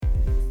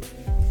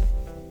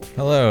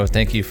Hello,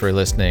 thank you for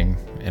listening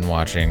and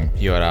watching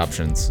You Had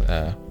Options.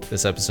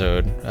 This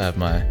episode of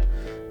my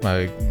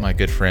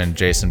good friend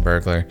Jason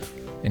Burglar,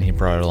 and he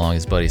brought along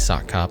his buddy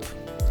Sock Cop.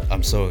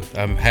 I'm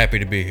happy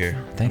to be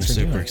here. Thanks for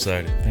super doing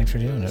excited. It. Thanks for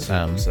doing it.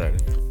 Super excited.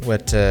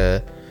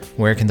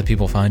 Where can the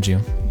people find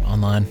you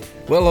online?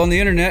 Well, on the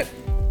internet,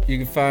 you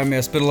can find me.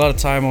 I spend a lot of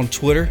time on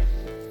Twitter.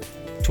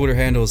 Twitter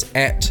handle is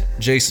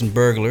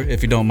 @JasonBurglar.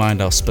 If you don't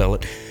mind, I'll spell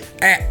it.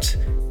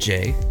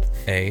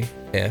 @JasonBurglar.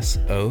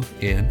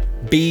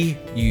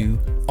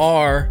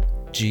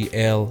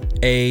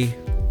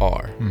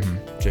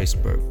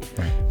 Jason Burglar.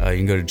 Right. You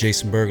can go to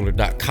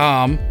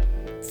jasonburglar.com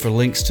for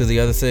links to the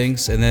other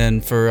things, and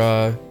then for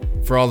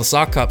all the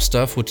Sock Cop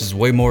stuff, which is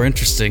way more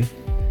interesting,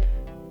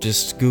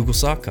 just Google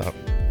Sock Cop.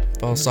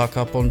 Follow Sock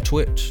Cop on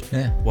Twitch.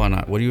 Yeah. Why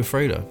not? What are you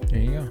afraid of? There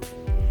you go.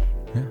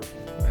 Yeah.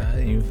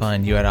 You can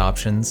find You Had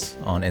Options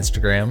on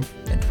Instagram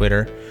and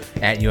Twitter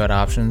 @You Had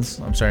Options.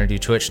 I'm starting to do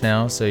Twitch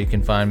now, so you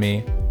can find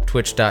me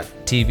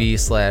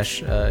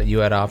twitch.tv/You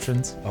Had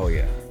Options. Oh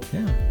yeah.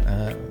 Yeah.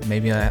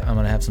 Maybe I'm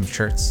gonna have some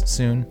shirts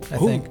soon. I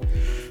think.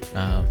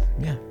 Yeah.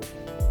 Well,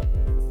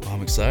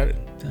 I'm excited.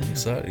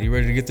 You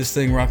ready to get this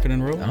thing rocking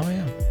and rolling? Oh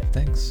yeah.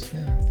 Thanks.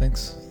 Yeah.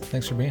 Thanks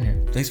for being here.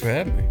 Thanks for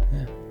having me.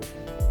 Yeah.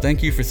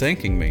 Thank you for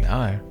thanking me. All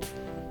right.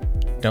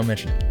 Don't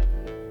mention it.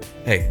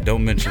 Hey,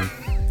 don't mention.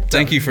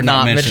 Thank you for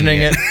not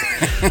mentioning it.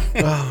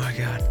 Oh my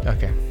God.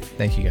 Okay.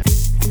 Thank you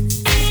guys.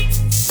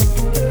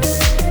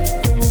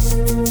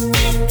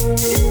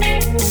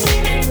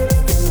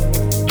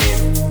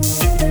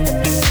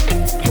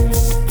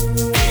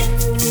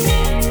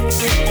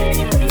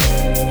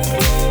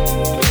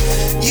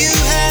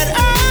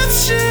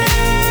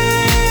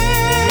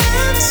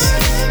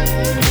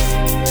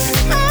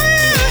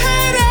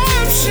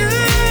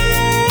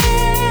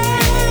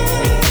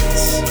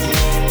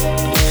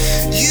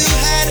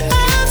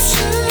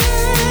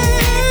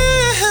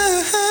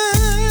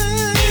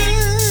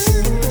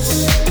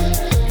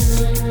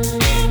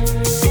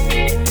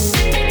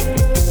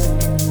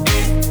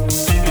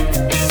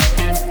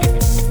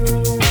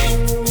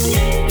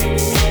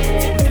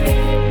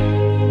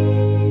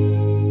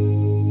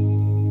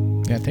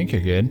 I think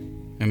you're good.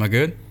 Am I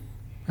good?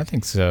 I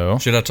think so.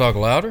 Should I talk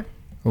louder?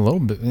 A little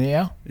bit,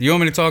 yeah. You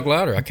want me to talk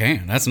louder? I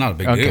can. That's not a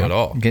big deal at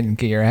all.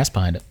 Get your ass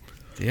behind it.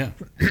 Yeah.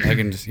 I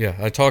can just,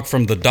 I talk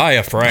from the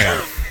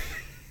diaphragm.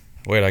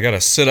 Wait, I gotta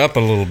sit up a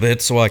little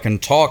bit so I can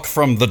talk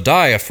from the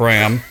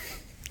diaphragm.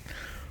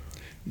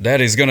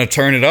 Daddy's gonna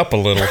turn it up a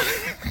little.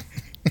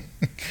 You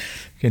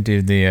could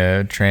do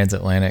the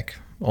transatlantic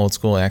old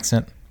school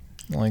accent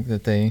like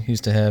that they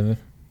used to have.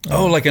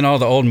 Oh, like in all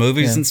the old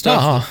movies and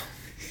stuff? Oh.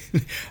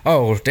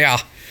 Oh, dear.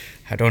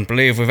 I don't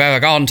believe we've ever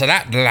gone to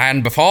that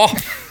land before.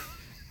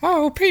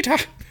 Oh, Peter.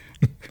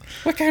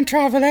 We can't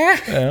travel there.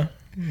 Yeah.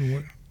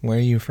 Where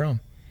are you from?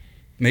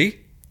 Me?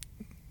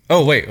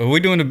 Oh, wait. Are we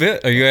doing a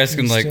bit? Are you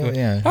asking like...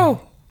 Yeah.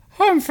 Oh,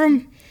 I'm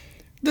from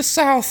the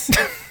South.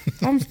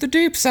 I'm the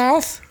deep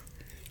South.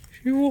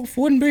 You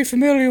wouldn't be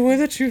familiar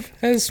with it,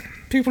 as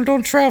people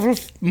don't travel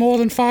more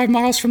than 5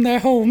 miles from their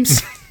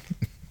homes.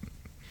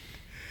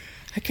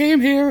 I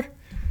came here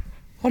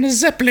on a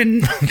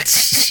Zeppelin.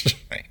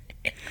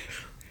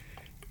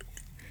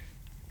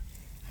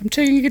 I'm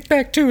taking it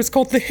back too. It's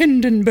called the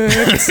Hindenburg.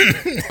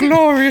 It's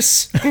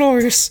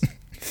glorious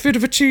fit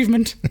of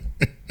achievement.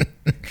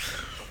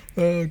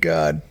 Oh,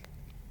 God.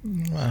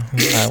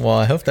 Well,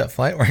 I hope that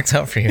flight works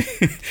out for you.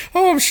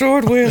 Oh, I'm sure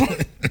it will.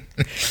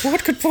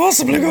 What could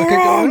possibly go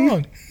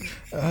wrong?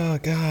 Oh,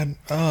 God.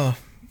 Oh,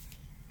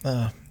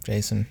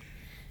 Jason,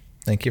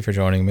 thank you for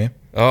joining me.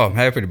 Oh, I'm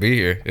happy to be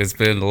here. It's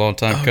been a long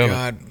time coming.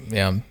 God.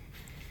 Yeah.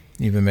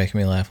 You've been making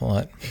me laugh a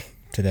lot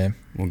today.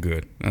 Well,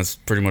 good. That's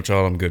pretty much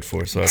all I'm good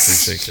for, so I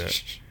appreciate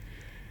that.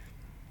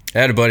 I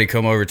had a buddy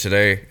come over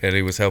today, and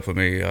he was helping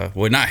me.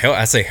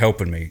 I say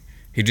helping me.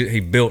 He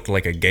built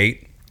like a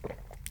gate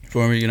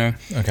for me,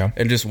 Okay.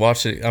 and just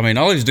watch it. I mean,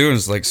 all he's doing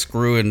is like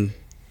screwing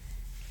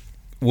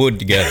wood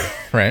together.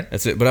 Right.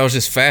 That's it. But I was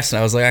just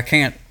fascinated. I was like, I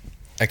can't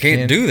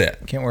do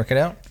that. Can't work it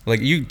out? Like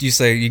you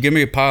say, you give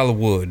me a pile of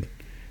wood,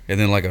 and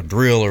then like a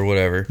drill or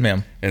whatever,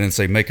 Ma'am. and then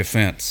say make a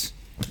fence,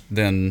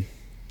 then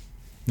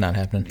Not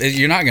happening.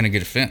 you're not going to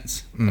get a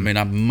fence. I mean,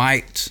 I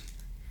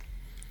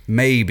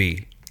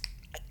maybe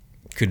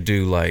could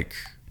do like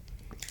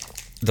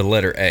the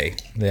letter A.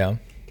 Yeah.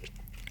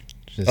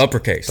 Just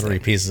Uppercase. 3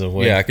 pieces of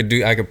wood. Yeah,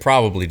 I could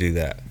probably do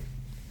that.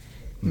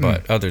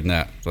 But other than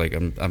that, like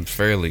I'm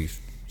fairly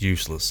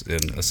useless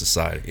in a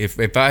society.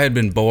 If I had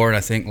been born,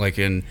 I think like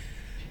in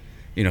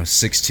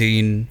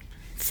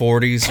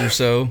 1640s or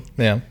so,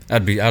 Yeah.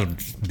 I'd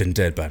have been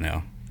dead by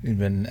now. You've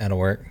been out of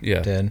work.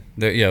 Yeah. Dead.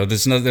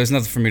 There's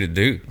nothing for me to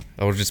do.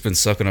 I would have just been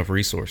sucking up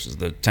resources.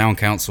 The town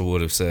council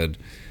would have said,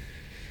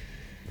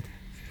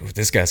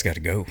 this guy's got to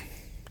go.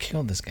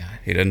 Killed this guy.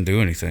 He doesn't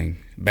do anything.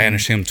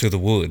 Banish him to the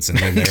woods, and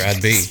then there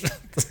I'd be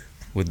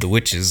with the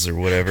witches or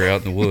whatever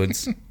out in the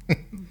woods.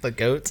 The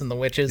goats and the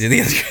witches.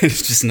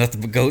 It's just nothing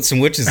but goats and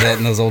witches out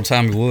in those old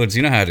timey woods.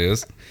 You know how it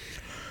is.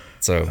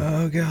 So.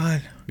 Oh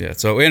God. Yeah.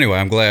 So anyway,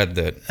 I'm glad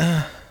that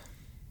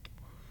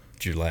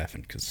you're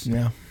laughing because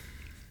Yeah.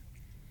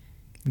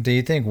 Do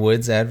you think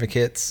Woods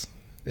advocates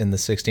in the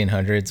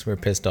 1600s were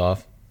pissed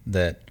off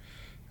that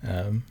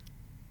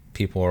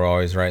people were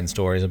always writing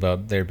stories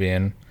about there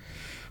being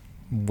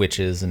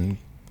witches and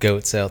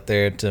goats out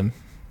there to,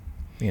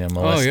 molest?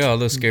 oh yeah, all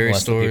those scary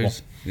molest the people?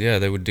 stories. Yeah,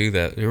 they would do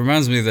that. It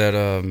reminds me of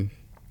that.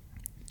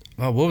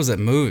 What was that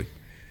movie?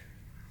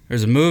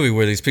 There's a movie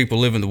where these people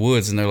live in the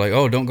woods and they're like,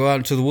 oh, don't go out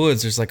into the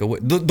woods. There's like the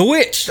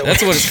witch.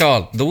 That's what it's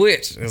called. The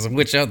witch. There's a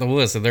witch out in the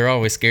woods, and they're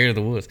always scared of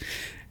the woods.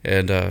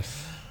 And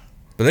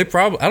but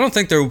I don't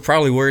think there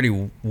probably were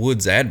any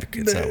woods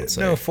advocates. I would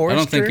say No foresters?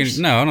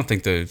 I don't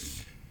think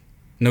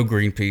no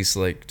Greenpeace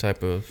like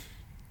type of.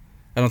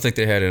 I don't think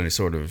they had any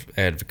sort of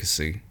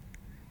advocacy.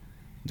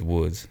 The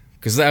woods,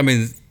 because I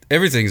mean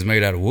everything's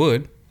made out of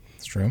wood.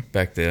 It's true.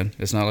 Back then,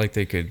 it's not like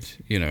they could,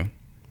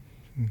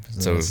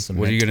 So Cement.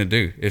 what are you gonna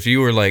do if you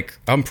were like,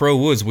 I'm pro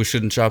woods, we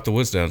shouldn't chop the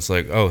woods down? It's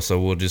like, oh,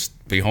 so we'll just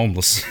be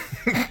homeless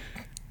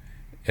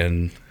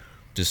and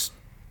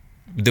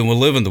then we'll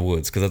live in the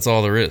woods because that's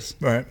all there is.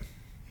 Right.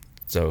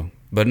 So,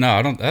 but no,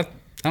 I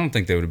don't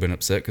think they would have been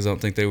upset because I don't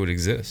think they would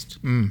exist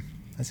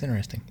That's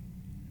interesting.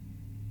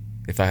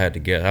 if I had to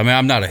guess. I mean,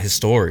 I'm not a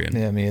historian.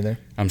 Yeah, me either.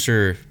 I'm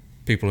sure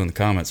people in the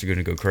comments are going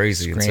to go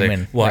crazy and Screaming.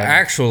 say, well, Right.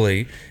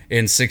 actually,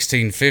 in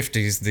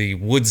 1650s, the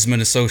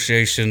Woodsman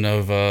Association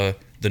of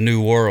the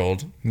New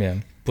World Yeah.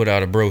 put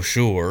out a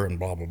brochure and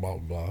blah, blah, blah,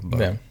 blah. But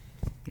Yeah.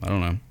 I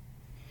don't know.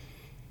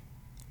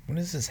 What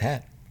is this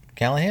hat?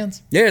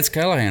 Callahan's? Yeah, it's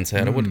Callahan's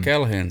hat. I went to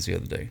Callahan's the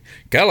other day.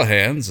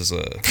 Callahan's is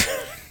a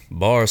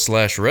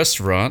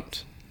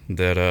bar/restaurant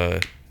that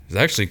is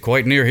actually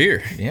quite near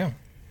here. Yeah.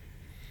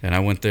 And I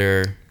went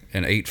there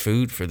and ate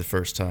food for the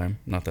first time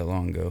not that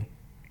long ago.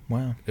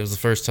 Wow. It was the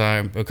first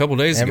time a couple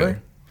days ago.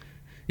 Ever?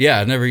 Yeah,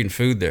 I've never eaten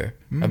food there.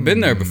 I've been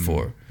there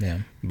before, Yeah.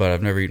 but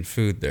I've never eaten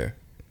food there.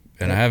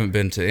 And I haven't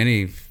been to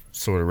any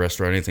sort of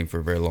restaurant, anything for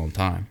a very long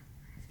time.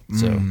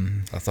 So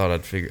I thought I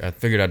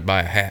figured I'd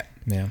buy a hat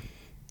Yeah.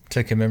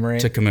 To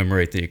commemorate? to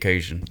commemorate the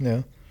occasion.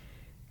 Yeah.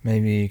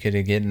 Maybe you could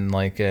have gotten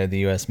like the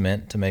U.S.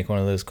 Mint to make one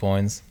of those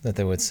coins that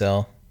they would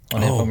sell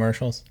on Oh.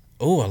 infomercials.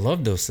 Oh, I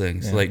love those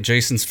things. Yeah. Like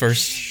Jason's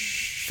first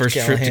trip to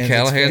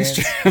Callahan's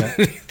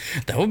Callahan's.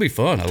 That would be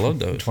fun. I love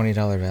those.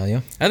 $20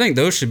 value. I think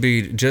those should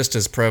be just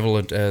as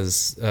prevalent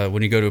as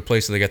when you go to a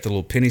place where they got the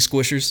little penny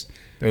squishers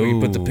where you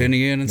put the Ooh,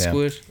 penny in and yeah.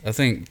 squish. I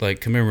think like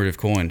commemorative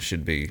coins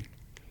should be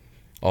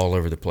all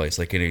over the place.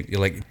 Like do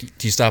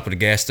you stop at a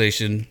gas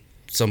station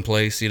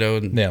someplace,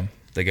 and Yeah.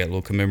 they got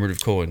little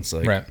commemorative coins.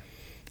 Like Right.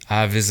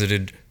 I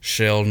visited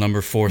Shell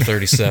number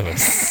 437,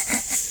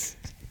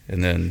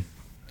 and then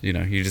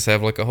you just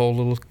have like a whole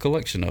little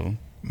collection of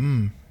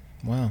them.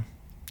 Wow.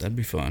 That'd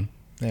be fun.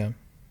 Yeah.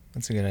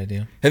 That's a good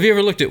idea. Have you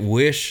ever looked at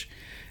Wish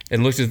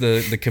and looked at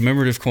the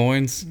commemorative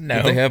coins No.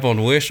 that they have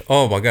on Wish?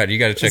 Oh my God, you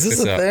got to check Is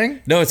this a out.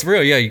 thing? No, it's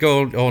real. Yeah, you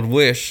go on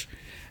Wish,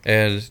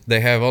 and they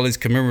have all these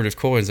commemorative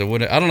coins. I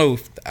don't know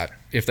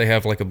if they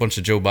have like a bunch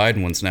of Joe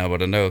Biden ones now,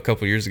 but I know a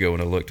couple years ago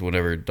when I looked,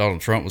 whenever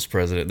Donald Trump was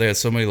president, they had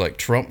so many like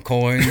Trump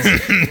coins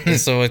and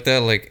stuff like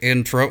that. Like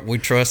in Trump we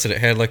trust, and it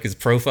had like his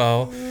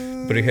profile,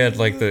 but he had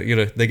like they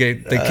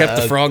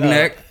kept the frog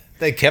neck.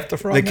 They kept the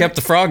frog They neck? kept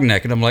the frog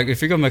neck, and I'm like,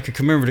 if you're gonna make a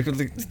commemorative,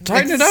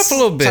 tighten it up a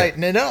little bit.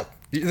 Tighten it up.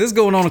 This is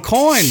going on a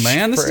coin,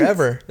 man. This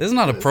Forever. This is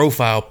not a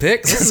profile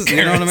pic. This is, you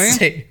know what I mean?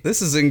 Currency.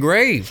 This is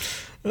engraved.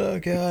 Oh,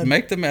 God.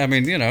 Make them. I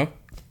mean, if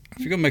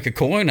you're gonna make a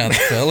coin out of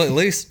the fella, at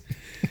least.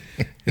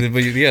 But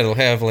yeah, it'll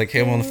have like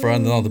him on the front,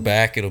 and then on the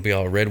back, it'll be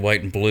all red,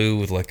 white, and blue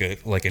with like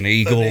an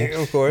eagle,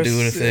 Of course,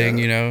 doing a thing.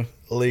 yeah.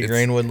 Lee It's-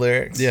 Greenwood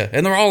lyrics. Yeah,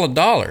 and they're all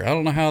 $1. I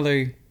don't know how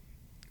they.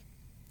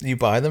 You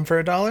buy them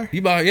for $1?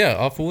 You buy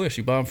off of Wish.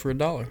 You buy them for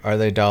 $1. Are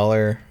they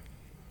dollar?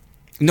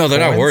 No, they're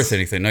not Coins? worth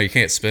anything. No, you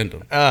can't spend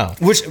them. Oh.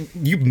 Which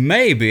you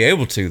may be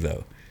able to,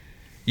 though.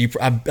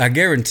 I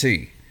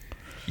guarantee.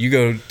 You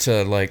go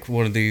to like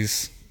one of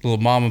these little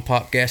mom and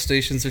pop gas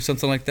stations or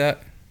something like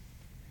that,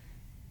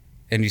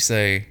 and you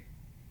say,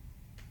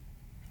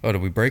 "Oh,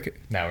 did we break it?"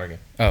 No, we're good.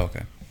 Oh,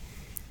 okay.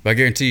 But I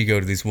guarantee you go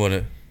to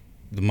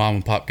the mom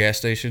and pop gas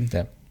station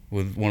Yeah.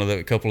 with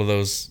a couple of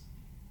those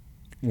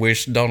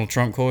Wish Donald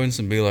Trump coins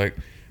and be like,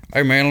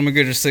 "Hey man, let me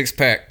get a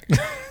 6-pack."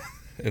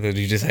 And then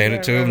you just hand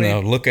it to them, and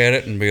they'll look at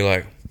it and be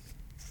like,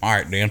 "All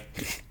right, then."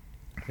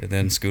 And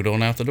then scoot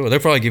on out the door. They'll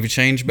probably give you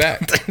change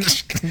back.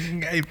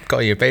 I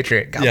call you a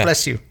patriot. God Yeah.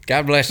 bless you.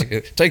 God bless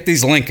you. Take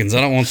these Lincolns.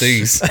 I don't want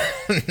these. Get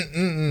This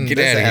out of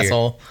here.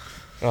 asshole.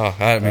 Oh,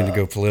 I didn't mean to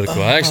go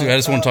political. I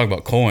just want to talk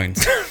about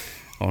coins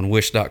on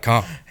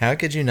Wish.com. How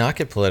could you not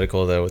get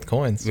political, though, with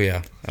coins?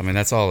 Yeah, I mean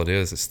that's all it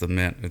is. It's the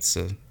mint.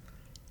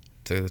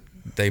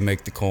 They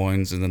make the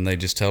coins, and then they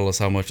just tell us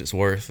how much it's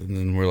worth, and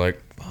then we're like,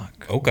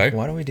 Fuck. okay.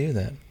 Why do we do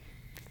that?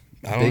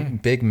 I don't know.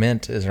 Big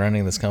Mint is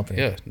running this company.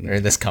 Yeah. Or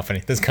this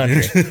company. This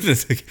country.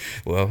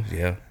 Well,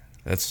 yeah,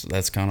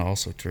 that's kind of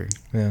also true.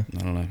 Yeah. I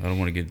don't know. I don't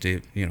want to get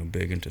deep,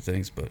 big into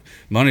things, but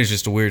money's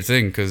just a weird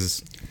thing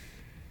because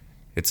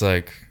it's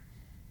like,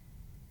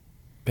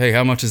 hey,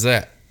 how much is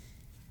that?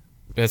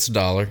 That's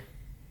 $1.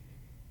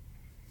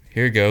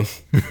 Here you go.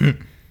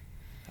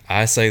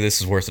 I say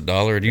this is worth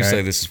 $1 and you Right.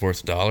 say this is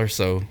worth $1,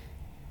 so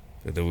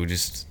then we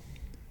just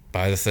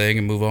buy the thing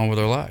and move on with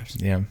our lives.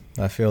 Yeah,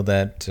 I feel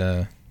that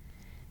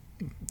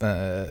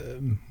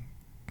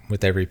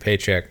with every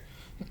paycheck,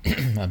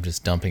 I'm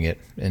just dumping it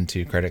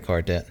into credit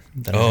card debt.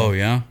 that I Oh, have.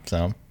 yeah?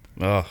 So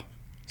Oh,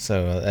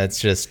 that's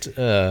just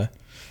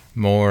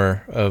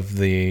more of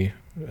the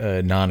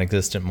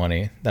non-existent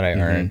money that I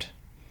earned,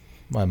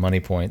 my money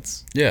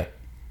points yeah.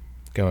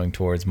 going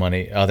towards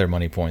other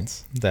money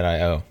points that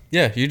I owe.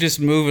 Yeah, you're just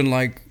moving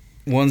like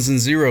ones and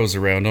zeros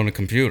around on a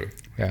computer.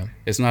 Yeah.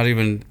 It's not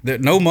even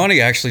no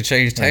money actually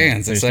changed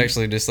hands. It's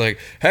actually just like,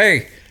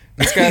 hey,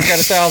 this guy's got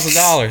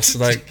 $1,000.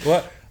 Like,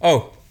 what?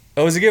 Oh,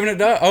 is he giving it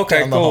down? Okay,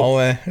 Down the cool.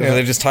 hallway. And Yeah.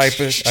 they just type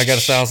it. I got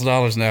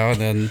 $1,000 now,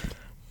 and then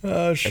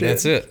Oh shit.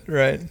 that's it.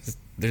 Right.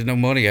 There's no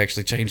money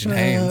actually changing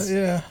hands.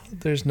 Yeah.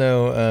 There's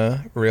no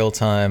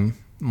real-time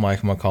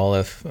Mike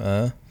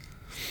McAuliffe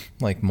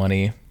like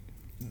money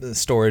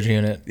storage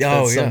unit. Oh,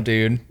 That's yeah. some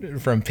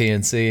dude from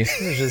PNC.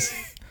 It's just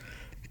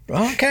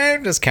okay,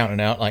 just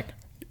counting out like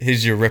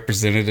He's your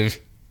representative.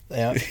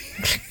 yeah.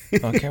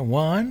 Okay,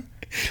 1,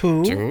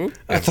 2, Two.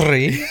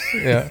 3.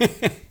 Yeah.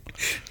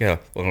 Yeah,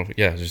 well,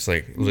 yeah, just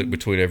like look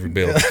between every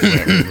bill. Get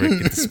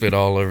to spit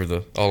all over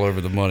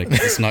the money. 'Cause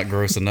it's not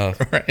gross enough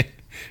Right.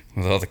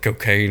 with all the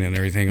cocaine and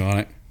everything on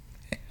it.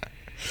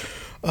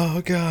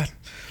 Oh God.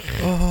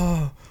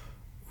 Oh.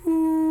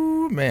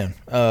 Ooh, man.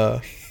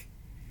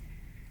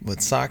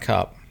 With Sock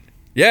Hop,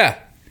 Yeah,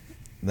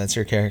 that's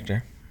your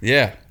character.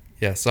 yeah.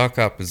 Sock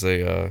Hop is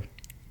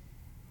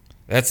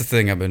that's the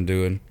thing I've been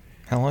doing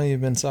How long have you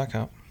been Sock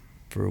Hop?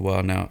 for a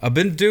while now. I've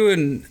been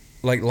doing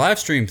like live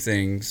stream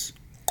things.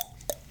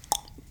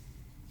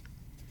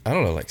 I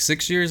don't know, like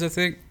 6 years, I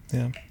think.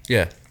 Yeah.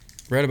 Yeah,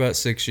 right about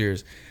 6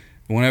 years.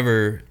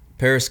 Whenever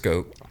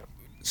Periscope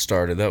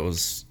started, that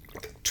was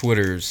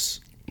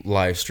Twitter's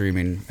live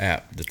streaming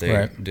app that they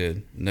Right.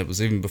 did, and that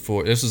was even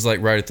before. This was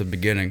like right at the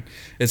beginning.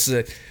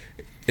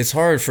 It's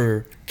hard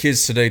for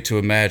kids today to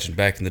imagine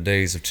back in the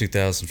days of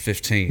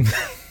 2015.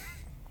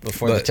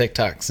 Before But- the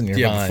TikToks and your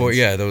Yeah, Vines. before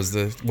there was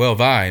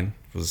Vine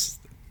was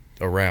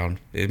around.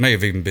 It may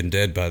have even been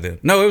dead by then.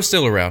 No, it was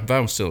still around.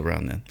 Vine was still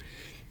around then.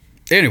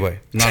 Anyway,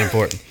 not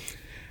important.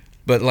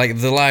 But like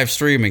the live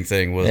streaming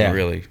thing wasn't Yeah.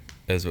 really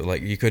as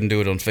like you couldn't do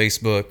it on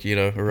Facebook,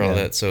 or all Yeah.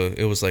 that. So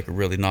it was like a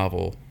really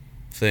novel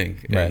thing,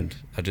 Right. and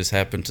I just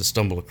happened to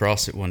stumble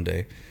across it one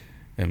day,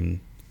 and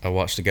I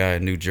watched a guy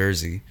in New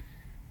Jersey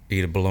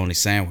eat a bologna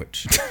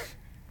sandwich.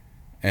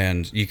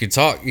 And you could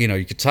talk, you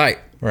could type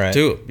Right.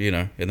 to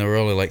him, and there were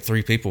only like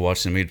 3 people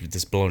watching him eat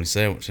this bologna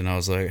sandwich. And I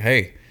was like,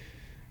 hey,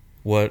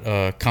 what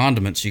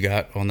condiments you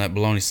got on that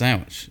bologna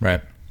sandwich?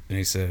 Right. And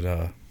he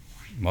said,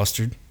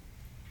 mustard.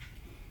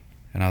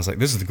 And I was like,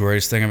 this is the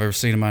greatest thing I've ever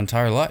seen in my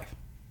entire life.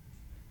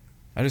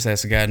 I just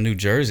asked a guy in New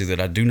Jersey that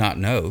I do not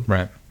know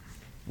Right.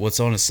 what's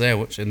on a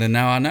sandwich, and then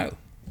now I know.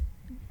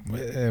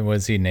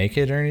 Was he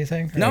naked or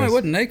anything? Or No, he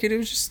wasn't naked. It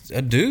was just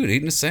a dude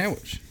eating a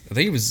sandwich. I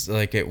think he was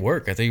like at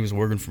work. I think he was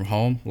working from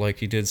home, like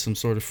he did some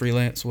sort of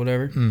freelance,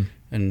 whatever.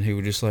 And he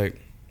would just like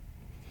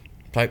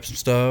type some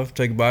stuff,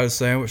 take a bite of the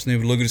sandwich, and he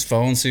would look at his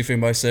phone, see if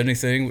anybody said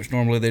anything, which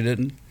normally they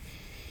didn't.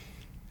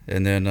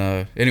 And then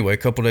anyway, a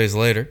couple days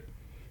later,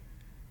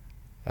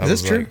 I Is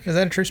this was true? like- Is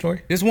that a true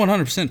story? It's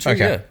 100% true.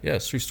 Okay. Yeah,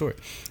 it's a true story.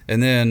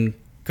 And then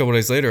a couple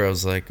days later, I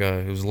was like,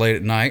 it was late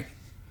at night,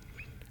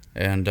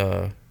 and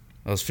I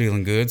was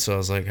feeling good, so I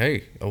was like,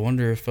 hey, I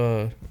wonder if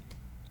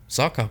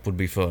Sock Hop would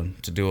be fun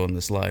to do on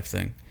this live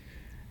thing.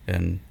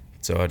 And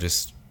so I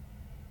just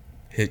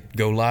hit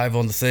go live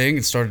on the thing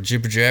and started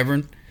jibber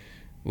jabbering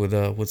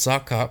with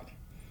Sock Hop.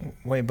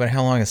 Wait, but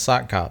how long has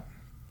Sock Hop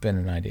been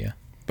an idea?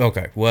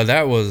 Okay, well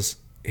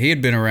he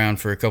had been around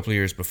for a couple of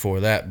years before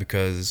that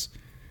because,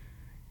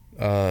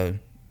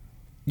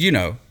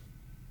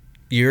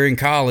 you're in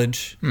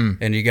college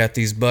and you got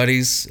these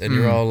buddies and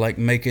you're all like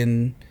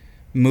making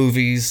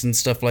movies and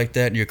stuff like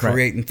that, and you're Right.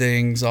 creating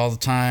things all the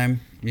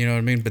time. You know what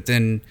I mean? But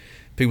then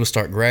people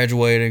start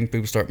graduating,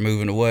 people start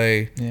moving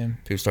away, Yeah.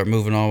 people start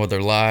moving on with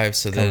their lives.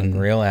 So Becoming then,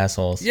 real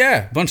assholes.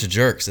 yeah, a bunch of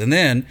jerks. And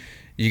then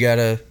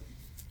you're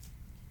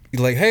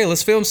like, hey,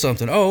 let's film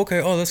something. Oh,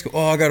 okay. Oh, let's go.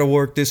 Oh, I got to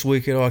work this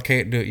weekend. Oh, I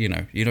can't do it.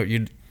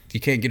 You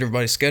can't get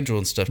everybody's schedule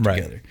and stuff Right.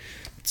 together.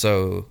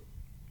 So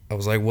I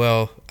was like,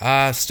 well,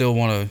 I still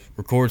want to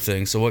record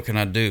things. So what can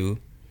I do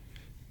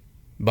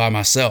by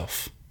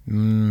myself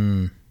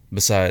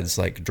besides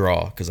like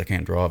draw? Because I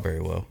can't draw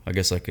very well. I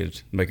guess I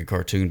could make a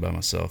cartoon by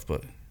myself,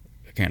 but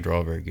I can't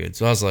draw very good.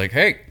 So I was like,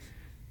 hey,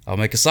 I'll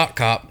make a Sock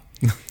Cop.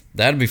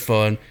 That'd be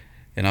fun.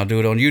 And I'll do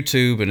it on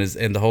YouTube.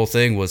 And the whole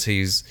thing was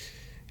he's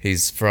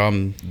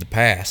from the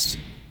past,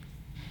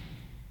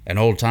 an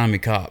old-timey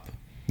cop.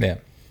 Yeah.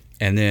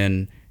 And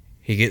then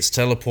he gets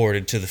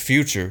teleported to the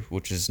future,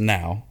 which is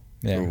now,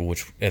 Yeah. or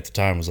which at the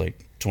time was like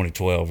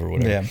 2012 or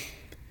whatever, Yeah.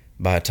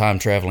 by a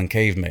time-traveling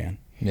caveman.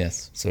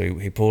 Yes. So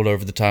he pulled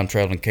over the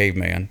time-traveling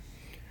caveman,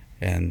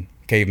 and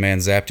caveman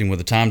zapped him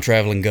with a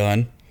time-traveling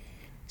gun.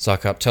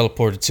 Sock Hop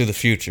teleported to the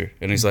future.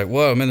 And he's like,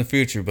 well, I'm in the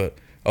future, but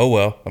oh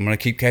well, I'm going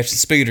to keep catching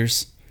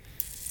speeders.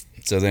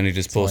 So then he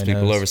just pulls all he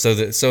people knows.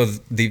 over. So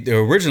the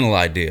original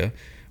idea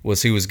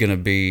was he was going to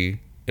be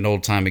an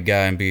old timey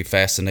guy and be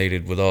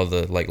fascinated with all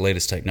the like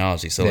latest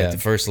technology. So like Yeah. the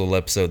first little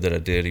episode that I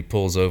did, he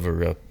pulls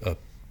over a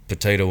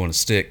potato on a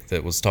stick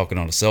that was talking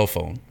on a cell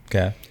phone,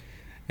 Okay.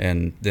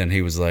 and then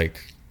he was like,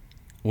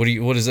 What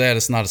is that?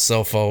 It's not a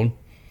cell phone.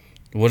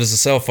 What is a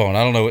cell phone?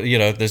 I don't know. You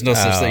know, there's no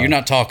such thing. You're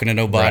not talking to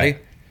nobody.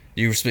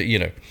 Right. You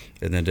know,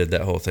 and then did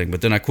that whole thing.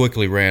 But then I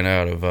quickly ran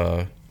out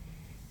of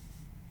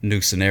new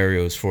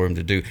scenarios for him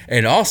to do,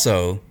 and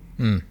also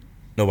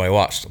nobody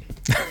watched them.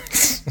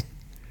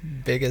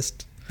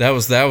 Biggest. That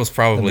was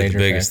probably the major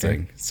biggest factor.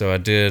 thing. So I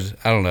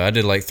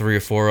did like 3 or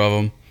 4 of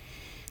them,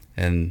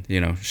 and you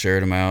know,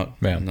 shared them out.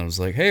 Yeah. And I was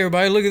like, "Hey,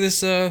 everybody, look at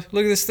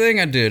this thing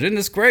I did. Isn't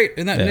this great?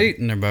 Isn't that Yeah. neat?"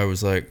 And everybody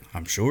was like,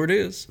 "I'm sure it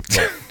is.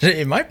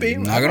 It might be.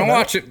 I'm not gonna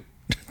watch it."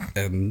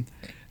 And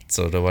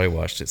so nobody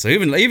watched it. So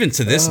even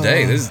to this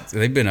day,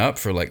 they've been up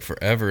for like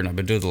forever, and I've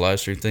been doing the live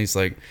stream things.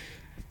 Like,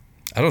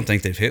 I don't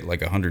think they've hit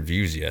like 100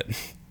 views yet.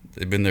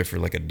 They've been there for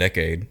like a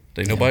decade.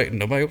 Nobody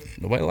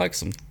likes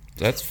them.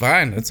 That's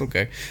fine. That's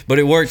okay. But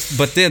it works.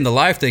 But then the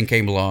live thing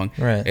came along,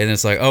 Right. and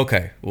it's like,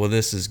 okay, well,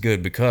 this is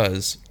good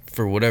because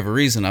for whatever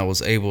reason, I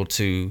was able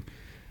to,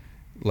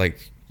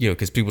 like, you know,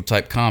 because people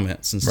type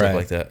comments and stuff Right.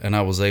 like that, and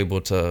I was able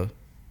to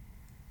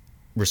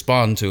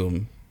respond to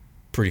them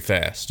pretty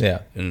fast. Yeah.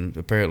 And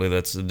apparently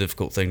that's a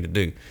difficult thing to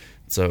do.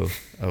 So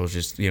I was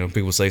just, you know,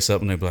 people say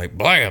something, they'd be like,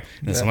 blam,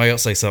 and then somebody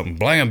else say something,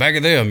 blam, back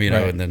at them, you know,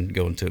 Right. and then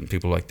go into it and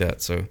people like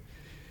that. So,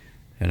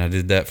 and I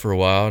did that for a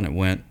while, and it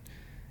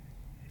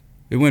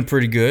went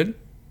pretty good.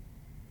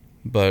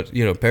 But,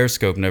 you know,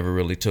 Periscope never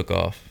really took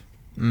off.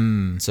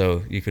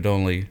 So you could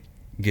only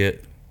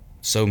get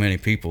so many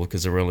people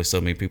because there were only so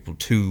many people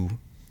to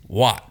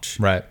watch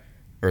Right.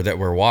 or that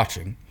were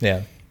watching.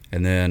 Yeah.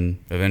 And then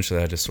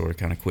eventually I just sort of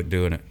kind of quit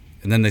doing it.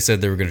 And then they said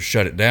they were going to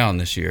shut it down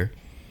this year.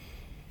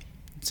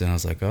 So I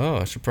was like, oh,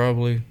 I should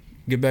probably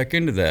get back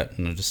into that.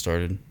 And I just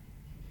started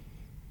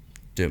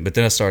doing, but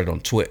then I started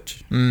on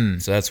Twitch.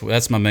 So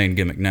that's my main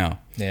gimmick now,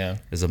 Yeah.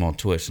 is I'm on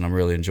Twitch, and I'm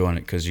really enjoying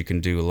it because you can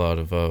do a lot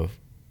of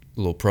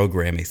little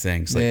programmy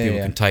things. Like Yeah, people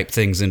yeah. can type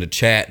things into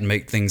chat and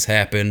make things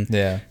happen.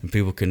 Yeah. And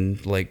people can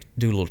like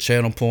do little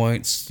channel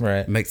points,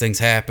 Right. make things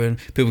happen.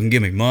 People can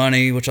give me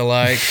money, which I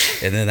like,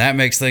 and then that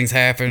makes things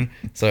happen.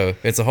 So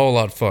it's a whole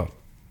lot of fun,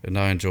 and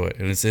I enjoy it.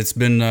 And it's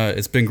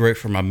been great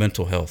for my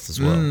mental health as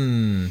well.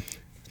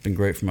 It's been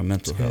great for my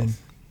mental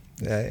health.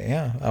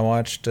 Yeah. I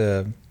watched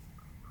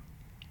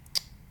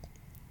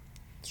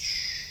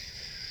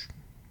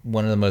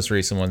one of the most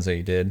recent ones that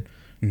you did.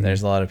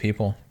 There's a lot of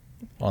people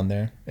on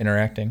there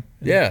interacting.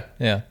 Yeah,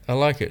 Yeah. I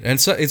like it. And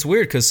so it's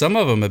weird because some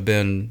of them have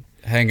been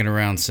hanging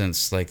around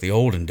since like the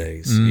olden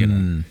days, you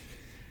know.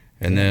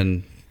 And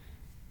then,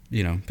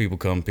 you know, people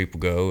come, people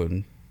go,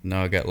 and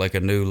now I got like a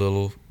new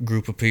little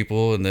group of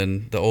people, and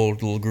then the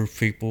old little group of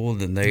people, and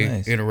then they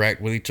Nice.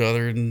 interact with each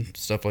other and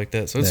stuff like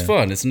that. So it's Yeah.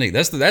 fun. It's neat.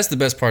 That's the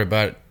best part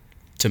about it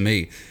to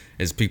me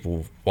is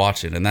people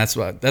watching, and that's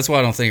why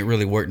I don't think it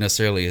really worked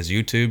necessarily as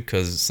YouTube,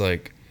 because it's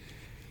like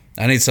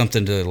I need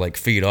something to like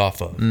feed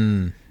off of,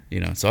 you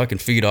know, so I can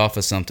feed off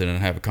of something and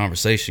have a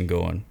conversation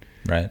going.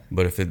 Right.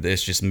 But if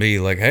it's just me,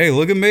 like, hey,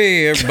 look at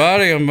me,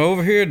 everybody, I'm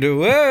over here,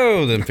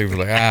 whoa, then people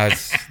are like,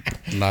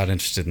 I'm not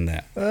interested in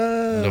that.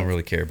 I don't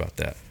really care about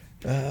that.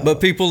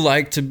 But people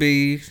like to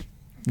be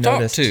talked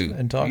Noticed to,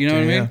 and talked you know to,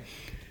 what I mean? yeah.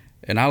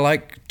 And I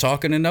like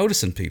talking and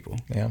noticing people.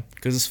 Yeah.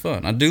 Because it's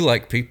fun. I do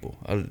like people.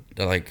 I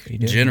like do?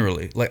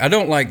 generally. Like, I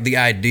don't like the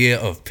idea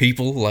of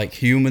people like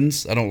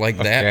humans. I don't like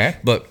Okay.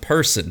 that. But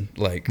person,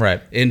 like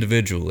Right.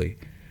 individually,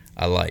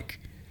 I like.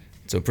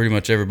 So pretty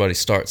much everybody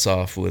starts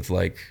off with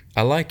like,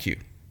 I like you,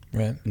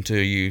 Right.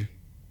 until you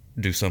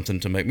do something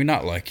to make me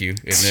not like you,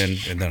 and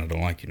then I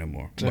don't like you no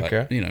more. Okay.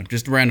 But, you know,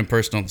 just a random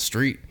person on the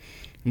street.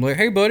 I'm like,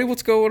 hey buddy,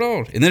 what's going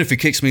on? And then if he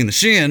kicks me in the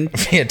shin,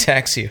 He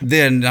attacks you.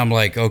 then I'm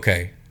like,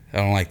 okay, I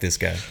don't like this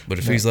guy. But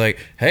if he's like,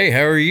 hey,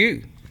 how are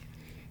you?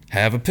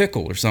 Have a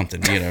pickle or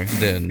something, you know,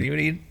 then You would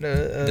eat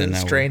Then a I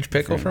strange would-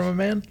 pickle from a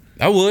man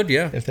I would,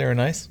 yeah. if they were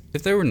nice.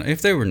 If they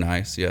were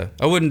nice, yeah.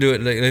 I wouldn't do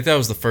it if that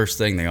was the first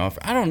thing they offer.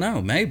 I don't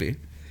know, maybe,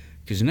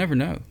 because you never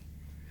know.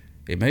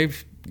 It may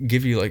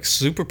give you like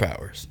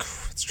superpowers.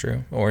 It's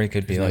true. Or he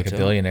could be There's no like a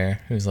telling. billionaire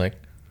who's like,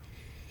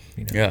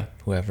 you know, Yeah.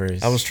 whoever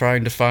is. I was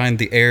trying to find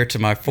the heir to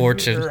my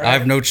fortune. Right. I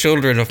have no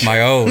children of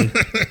my own.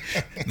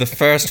 The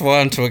first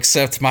one to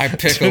accept my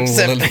pickle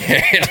accept- will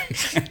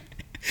inherit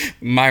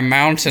my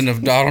mountain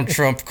of Donald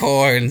Trump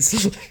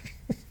coins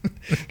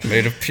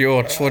made of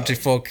pure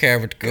 24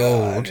 karat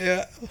gold.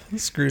 Yeah.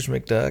 Scrooge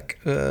McDuck,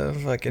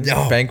 fucking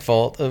No. bank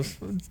vault of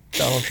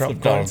Donald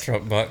Trump Donald coins.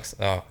 Trump bucks.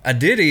 Oh. I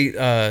did eat,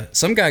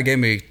 some guy gave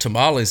me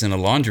tamales in a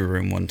laundry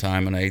room one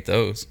time, and I ate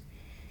those.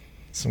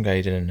 Some guy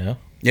you didn't know.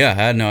 Yeah, I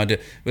had no idea.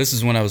 This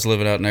is when I was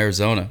living out in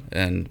Arizona,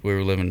 and we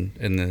were living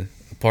in the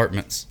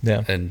apartments.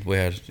 Yeah. And we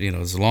had, you know,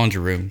 there's a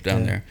laundry room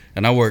down Yeah. there.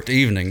 And I worked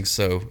evenings,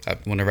 so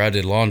whenever I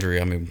did laundry,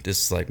 I mean,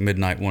 this is like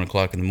midnight, 1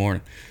 o'clock in the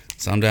morning.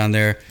 So I'm down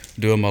there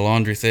doing my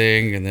laundry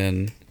thing, and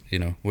then, you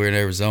know, we're in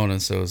Arizona,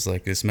 so it's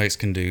like this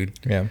Mexican dude,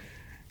 Yeah.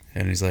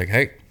 and he's like,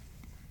 hey,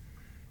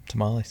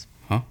 Tamales.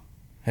 Huh?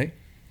 Hey?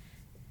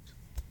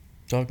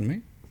 Talking to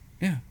me?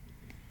 Yeah.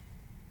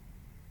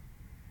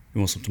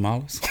 You want some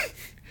tamales?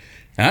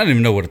 And I didn't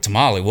even know what a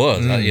tamale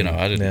was. I didn't.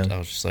 Yeah. I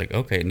was just like,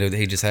 okay. And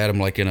he just had them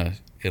like in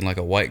like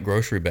a white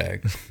grocery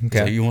bag. Okay.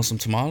 So you want some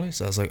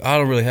tamales? I was like, I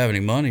don't really have any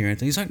money or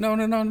anything. He's like, no.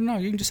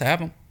 You can just have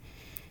them.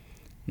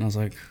 And I was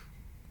like,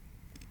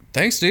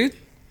 thanks, dude.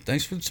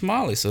 Thanks for the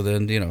tamales. So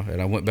then,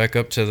 and I went back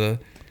up to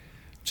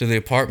the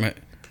apartment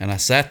and I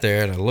sat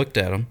there and I looked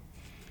at them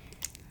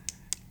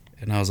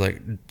and I was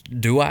like,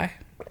 do I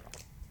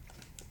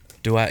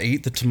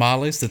eat the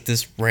tamales that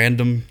this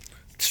random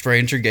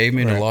stranger gave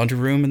me in a laundry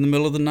room in the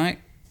middle of the night?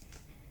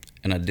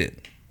 And I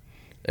did.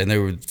 And they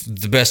were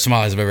the best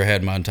tamales I've ever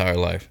had in my entire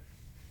life.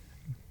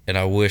 And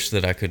I wish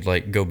that I could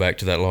like go back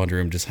to that laundry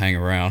room, just hang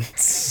around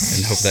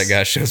and hope that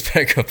guy shows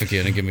back up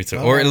again and give me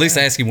some, or at least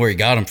ask him where he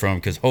got them from,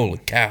 because holy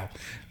cow,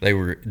 they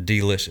were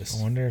delicious.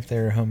 I wonder if they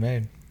were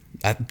homemade.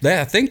 I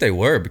think they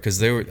were, because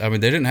they were, I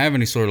mean, they didn't have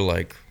any sort of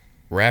like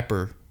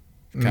wrapper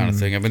kind of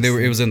thing. I mean,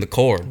 it was in the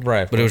cord,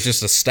 right? But it was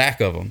just a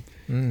stack of them.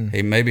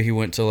 Maybe he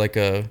went to like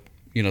a,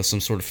 some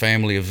sort of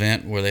family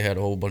event where they had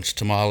a whole bunch of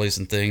tamales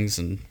and things,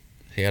 and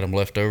he had them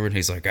left over, and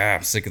he's like,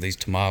 I'm sick of these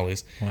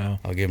tamales. Wow.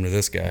 I'll give them to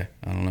this guy.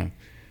 I don't know.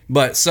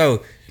 But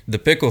so the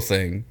pickle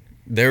thing,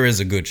 there is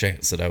a good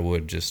chance that I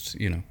would just,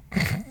 eat a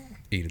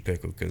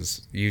pickle,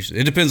 because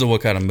it depends on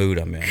what kind of mood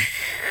I'm in.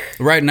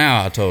 Right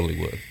now, I totally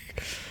would.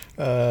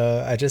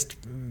 I just,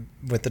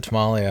 with the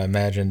tamale, I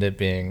imagined it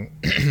being,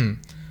 he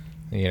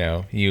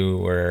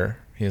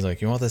was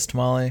like, you want this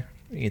tamale?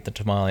 Eat the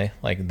tamale,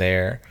 like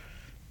there.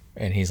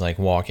 And he's like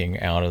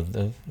walking out of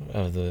the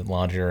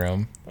laundry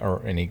room,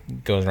 and he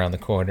goes around the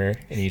corner,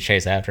 and you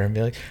chase after him and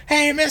be like,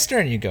 hey, mister,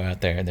 and you go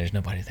out there and there's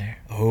nobody there.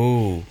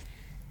 Oh,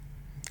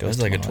 Goes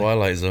that's like a tamale.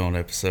 Twilight Zone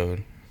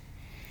episode.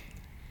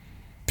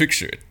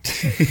 Picture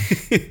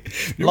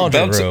it. You're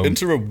Laundry about room. to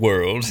enter a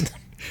world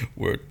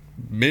where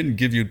men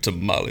give you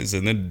tamales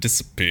and then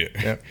disappear.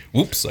 Yep.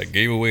 Whoops, I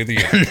gave away the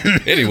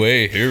end.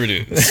 Anyway, here it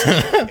is.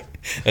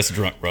 That's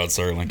drunk Rod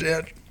Serling.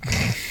 Dad.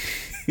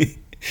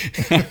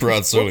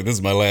 Rod Serling, this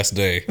is my last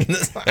day.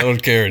 I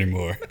don't care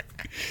anymore.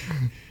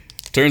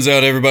 Turns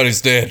out everybody's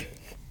dead.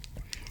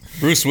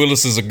 Bruce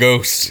Willis is a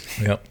ghost.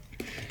 Yep.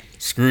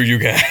 Screw you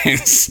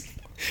guys.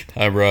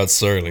 I'm Rod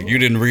Serling. You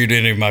didn't read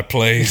any of my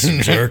plays,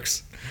 you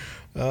jerks.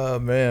 Oh,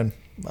 man.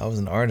 I was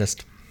an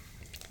artist.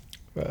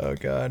 Oh,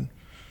 God.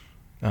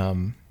 How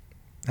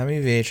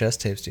many VHS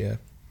tapes do you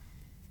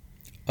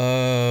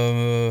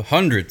have?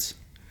 Hundreds.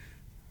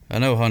 I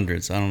know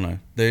hundreds. I don't know.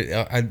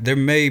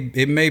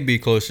 It may be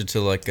closer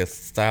to like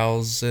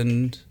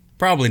 1,000.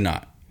 Probably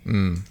not.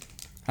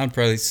 I'd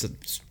probably,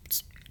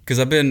 because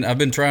I've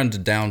been trying to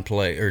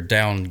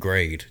downsize.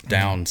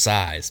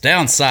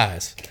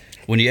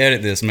 When you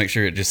edit this, make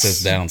sure it just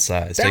says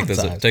downsize.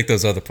 Take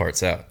those other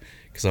parts out,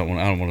 because I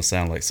don't want to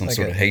sound like some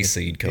sort of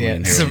hayseed coming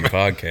in here on your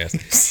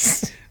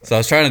podcast. So I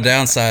was trying to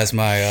downsize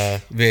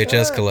my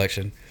VHS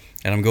collection,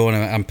 and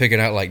I'm picking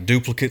out like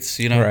duplicates.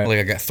 Right. Like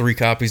I got 3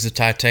 copies of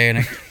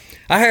Titanic.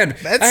 I had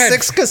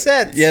 6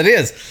 cassettes. Yeah, it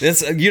is.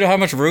 It's, you know how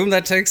much room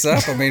that takes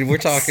up? I mean, we're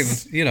talking,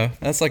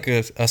 that's like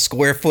a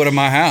square foot of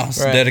my house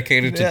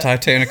dedicated to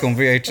Titanic on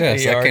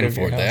VHS. I can't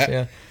afford that.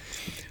 Yeah.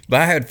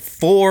 But I had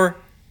four.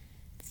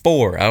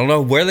 I don't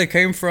know where they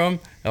came from.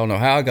 I don't know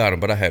how I got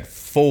them, but I had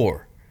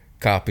 4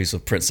 copies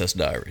of Princess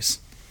Diaries.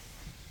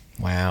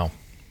 Wow.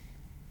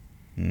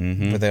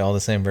 Were they all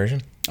the same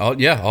version? Oh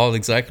yeah, all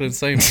exactly the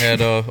same. Had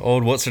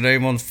old what's her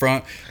name on the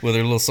front with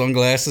her little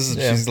sunglasses,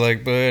 and she's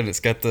like, "Bud." It's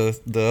got the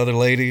other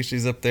lady.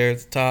 She's up there at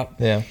the top.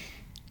 Yeah.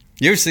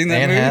 You ever seen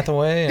that movie? Anne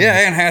Hathaway. Yeah,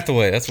 Anne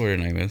Hathaway. That's what her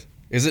name is.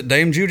 Is it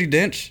Dame Judi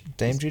Dench?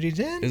 Dame Judi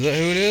Dench. Is that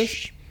who it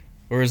is,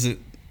 or is it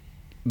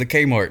the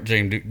Kmart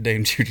Dame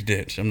Judi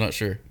Dench? I'm not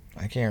sure.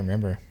 I can't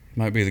remember.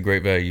 Might be the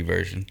Great Value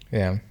version.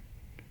 Yeah.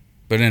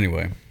 But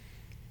anyway,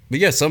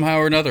 yeah, somehow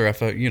or another, I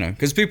felt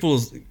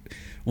because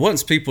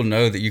once people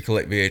know that you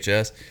collect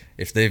VHS,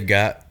 if they've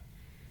got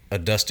a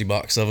dusty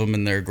box of them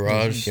in their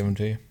garage, give them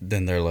to you.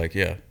 Then they're like,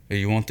 yeah, hey,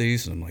 you want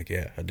these? And I'm like,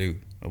 yeah, I do.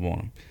 I want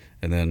them.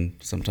 And then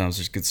sometimes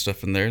there's good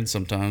stuff in there, and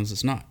sometimes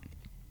it's not.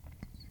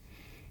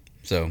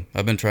 So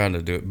I've been trying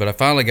to do it. But I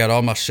finally got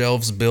all my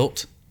shelves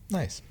built.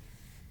 Nice.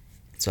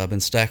 So I've been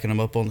stacking them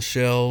up on the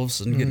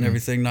shelves and getting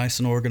everything nice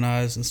and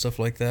organized and stuff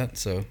like that.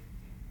 So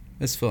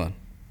it's fun.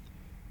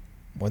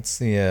 What's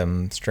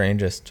the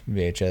strangest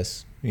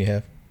VHS you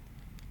have?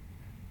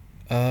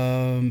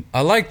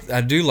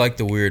 I do like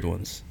the weird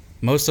ones.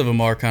 Most of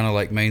them are kind of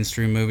like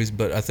mainstream movies,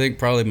 but I think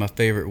probably my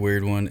favorite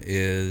weird one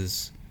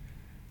is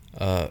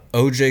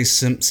O.J.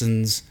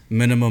 Simpson's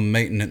Minimum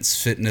Maintenance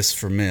Fitness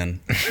for Men.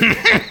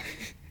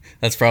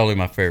 That's probably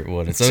my favorite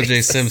one. It's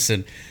O.J.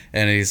 Simpson,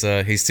 and he's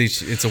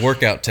teaching. It's a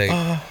workout tape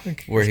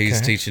where he's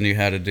teaching you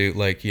how to do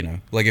like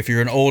if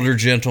you're an older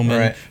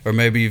gentleman, or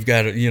maybe you've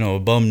got a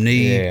bum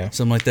knee,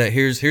 something like that.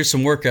 Here's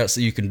some workouts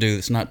that you can do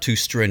that's not too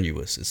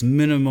strenuous. It's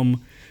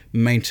minimum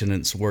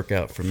maintenance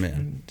workout for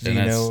men. Do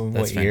you know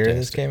what year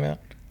this came out?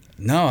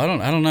 No, I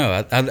don't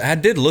know. I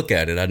did look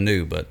at it. I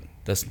knew, but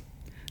that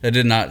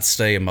did not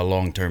stay in my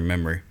long-term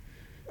memory.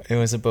 It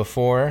was it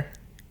before?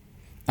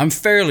 I'm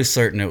fairly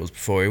certain it was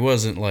before. It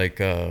wasn't like.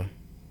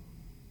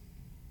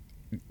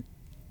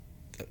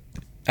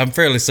 I'm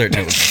fairly certain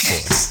it was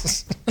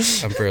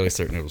before. I'm fairly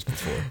certain it was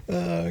before.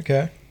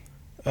 Okay.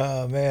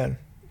 Oh man.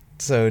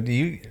 So do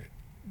you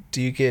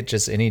get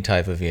just any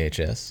type of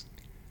VHS?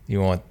 You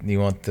want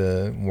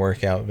the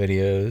workout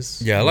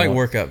videos? Yeah, I like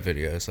workout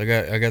videos.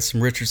 I got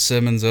some Richard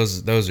Simmons.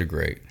 Those are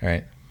great.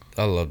 Right.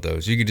 I love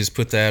those. You could just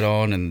put that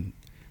on and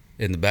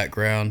in the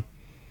background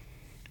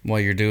while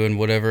you're doing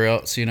whatever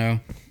else, And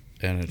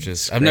it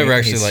just I've never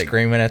actually like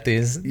screaming at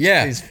these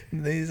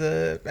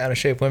out of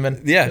shape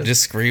women. Yeah,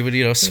 just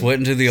screaming,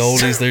 sweating to the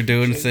oldies. They're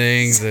doing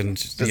things and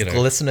just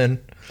glistening.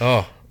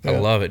 Oh, I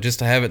love it. Just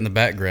to have it in the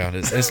background.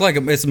 It's like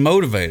it's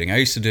motivating. I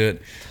used to do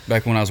it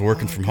back when I was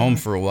working from home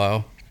for a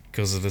while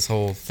because of this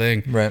whole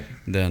thing. Right.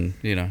 Then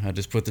I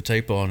just put the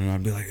tape on and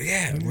I'd be like,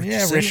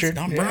 Richard.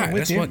 I'm right.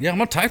 That's what. Yeah, I'm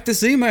gonna type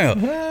this email.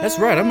 That's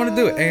right. I'm gonna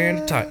do it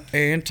and type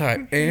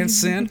and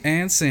send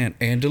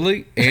and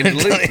delete and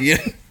delete. Yeah.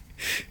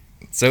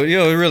 So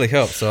it really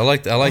helps. So I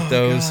like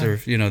those, God. Or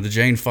the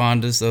Jane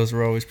Fondas. Those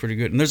were always pretty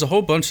good. And there's a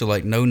whole bunch of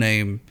like no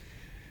name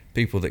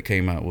people that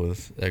came out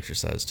with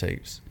exercise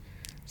tapes.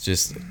 It's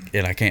just,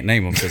 and I can't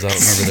name them because I don't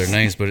remember their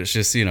names. But it's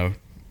just Sue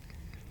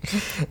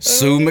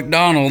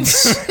McDonald's,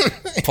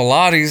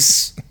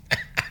 Pilates.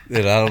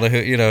 And I don't know who,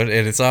 and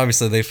it's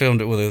obviously they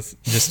filmed it with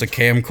just a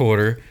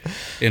camcorder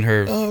in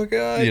her,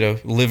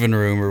 living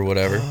room or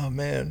whatever. Oh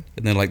man!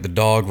 And then like the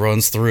dog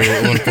runs through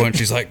at one point.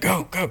 She's like,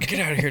 "Go, get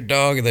out of here,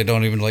 dog!" And they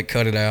don't even like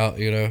cut it out,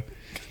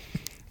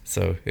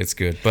 So it's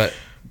good, but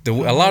a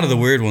lot of the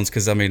weird ones,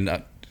 because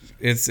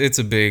it's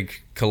a big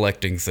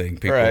collecting thing.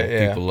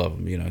 People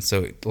love them,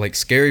 So like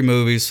scary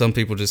movies, some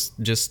people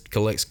just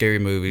collect scary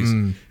movies,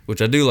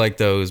 which I do like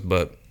those,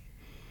 but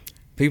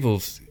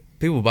people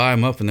buy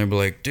them up and they'll be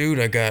like, dude,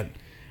 I got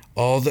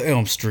all the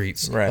Elm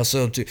Streets. Right. I'll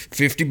sell it to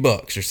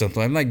 $50 or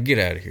something. I'm like, get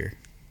out of here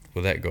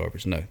with that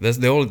garbage. No,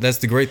 that's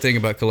the great thing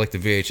about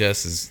collecting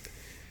VHS is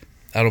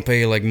I don't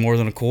pay you like more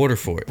than a quarter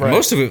for it. Right.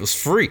 Most of it was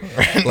free.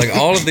 Right. Like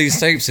all of these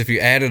tapes, if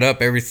you added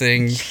up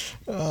everything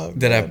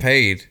that I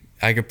paid,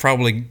 I could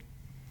probably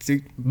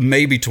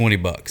maybe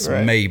 $20,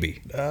 right.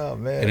 Maybe. Oh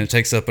man! And it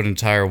takes up an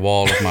entire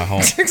wall of my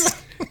home.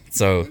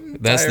 So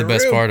that's the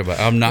best part about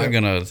it. I'm not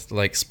gonna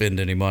like spend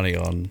any money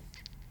on.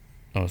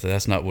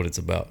 That's not what it's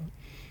about.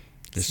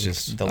 It's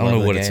just I don't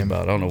know what it's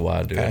about. I don't know why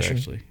I do it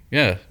actually.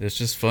 Yeah, it's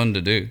just fun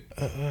to do.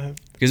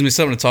 Gives me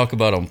something to talk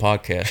about on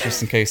podcast,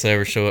 just in case I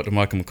ever show up to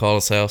Michael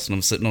McCullough's house and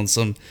I'm sitting on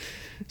some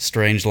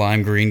strange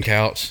lime green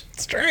couch.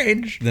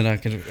 Strange. Then I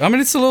can.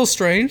 It's a little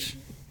strange.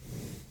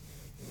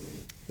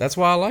 That's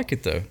why I like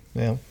it though.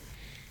 Yeah.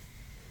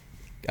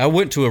 I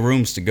went to a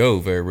Rooms to Go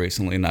very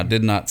recently and I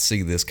did not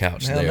see this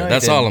couch there. No,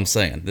 that's all I'm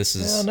saying. This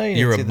is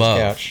you're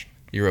above.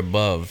 You're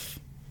above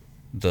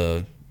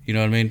the. You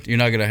know what I mean? You're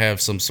not going to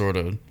have some sort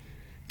of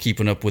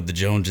keeping up with the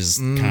Joneses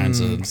kinds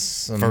of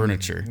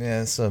furniture.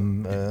 Yeah,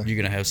 you're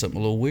going to have something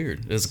a little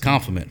weird. As a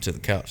compliment to the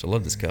couch. I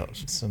love this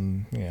couch.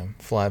 Some,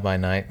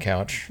 fly-by-night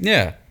couch.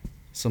 Yeah,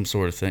 some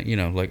sort of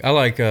thing. Like I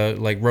like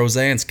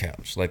Roseanne's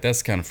couch. Like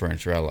that's the kind of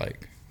furniture I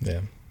like. Yeah.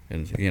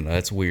 And,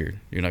 that's weird.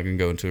 You're not going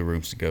to go into a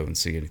Rooms to Go and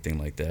see anything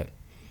like that.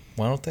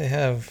 Why don't they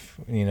have,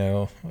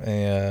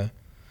 a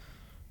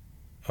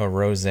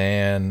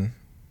Roseanne...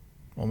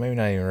 Well, maybe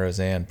not even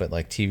Roseanne, but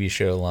like TV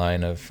show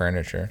line of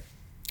furniture.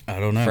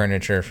 I don't know.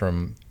 Furniture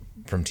from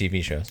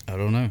TV shows. I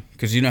don't know.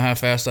 Because you know how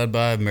fast I'd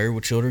buy a Married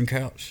with Children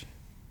couch?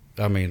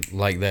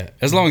 Like that.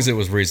 As long as it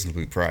was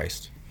reasonably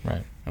priced.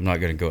 Right. I'm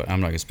not going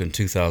to spend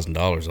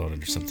 $2,000 on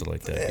it or something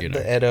like that.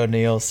 The Ed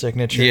O'Neill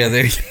signature. Yeah,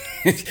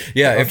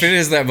 if it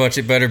is that much,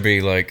 it better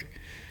be like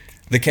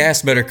the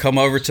cast better come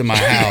over to my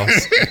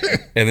house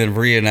and then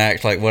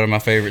reenact like one of my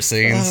favorite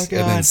scenes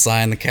and then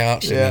sign the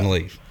couch and then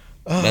leave.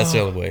 That's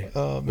the other way.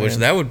 Oh, which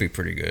that would be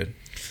pretty good.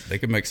 They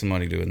could make some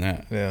money doing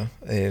that. Yeah,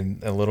 and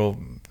a little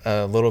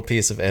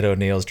piece of Ed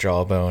O'Neill's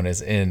jawbone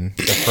is in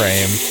the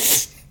frame.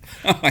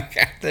 Oh my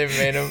god! They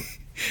made him.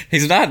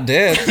 He's not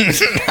dead.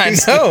 I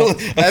know.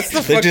 That's the fucked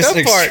up part. They just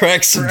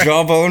extract some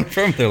jawbone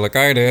from. They're like,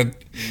 all right, Ed,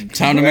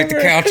 time to make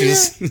the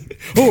couches.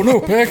 Oh no,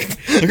 Peck!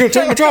 They're gonna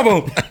take my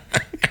jawbone.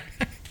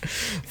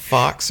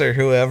 Fox or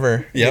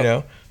whoever,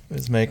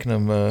 was making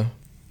him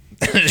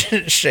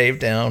shave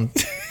down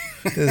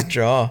his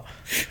jaw.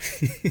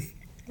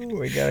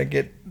 We gotta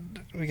get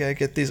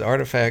these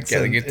artifacts.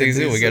 Gotta get these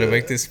in. We gotta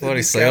make this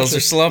funny. Sales are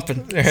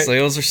slumping. Right.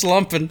 Sales are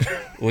slumping.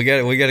 We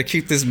gotta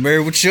keep this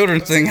Married with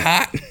Children thing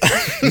hot.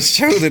 The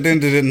show that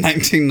ended in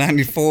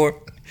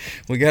 1994.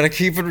 We gotta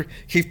keep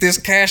this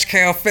cash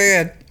cow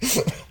fed.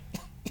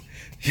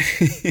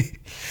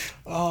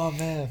 Oh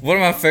man! One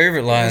of my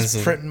favorite lines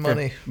of printing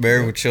money.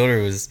 Married with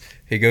Children was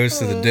he goes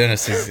to the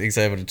dentist. He's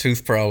having a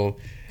tooth problem,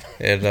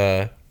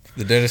 and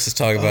the dentist is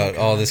talking about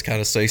all this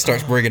kind of stuff. He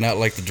starts bringing out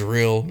like the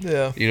drill.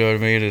 Yeah. You know what I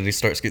mean? And he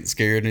starts getting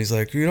scared and he's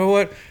like, you know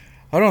what?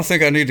 I don't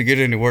think I need to get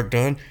any work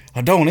done.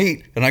 I don't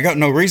eat and I got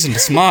no reason to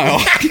smile.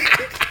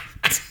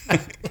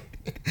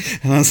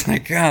 And I was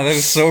like, God, that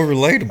is so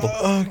relatable.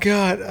 Oh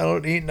God, I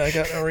don't eat and I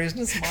got no reason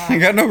to smile. I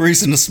got no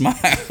reason to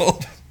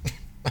smile.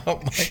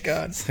 Oh my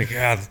God. Like,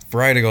 God, the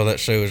writing on that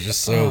show is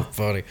just so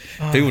funny.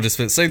 People just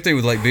same thing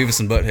with like Beavis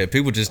and Butthead.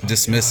 People just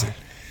dismiss it,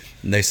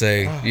 and they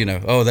say,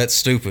 oh, that's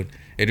stupid.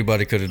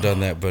 Anybody could have done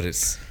that, but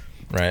it's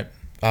Right.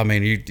 I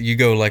mean, you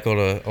go like on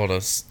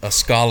a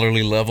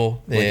scholarly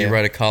level, like you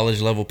write a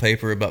college level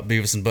paper about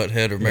Beavis and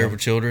Butthead or Married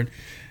with Children.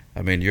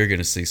 I mean, you're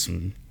gonna see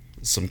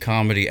some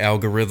comedy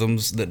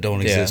algorithms that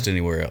don't exist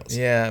anywhere else.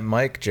 Yeah,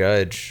 Mike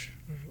Judge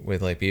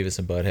with like Beavis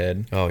and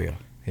Butthead. Oh yeah.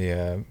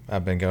 Yeah,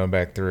 I've been going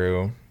back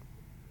through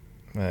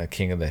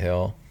King of the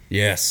Hill.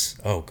 Yes.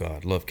 Oh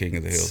God, love King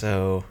of the Hill.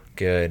 So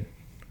good.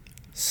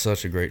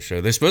 Such a great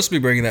show. They're supposed to be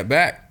bringing that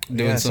back,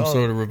 doing some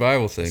sort of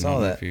revival thing. Saw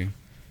that.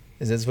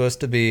 Is it supposed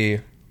to be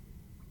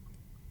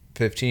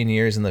 15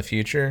 years in the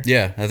future?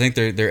 Yeah, I think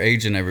they're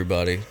aging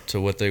everybody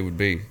to what they would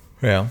be.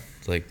 Yeah.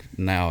 Like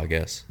now, I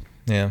guess.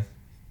 Yeah.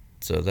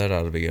 So that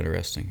ought to be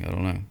interesting. I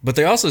don't know. But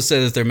they also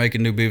said that they're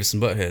making new Beavis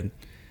and Butthead.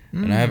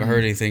 And I haven't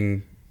heard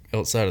anything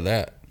outside of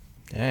that.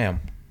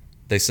 Damn.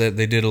 They said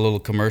they did a little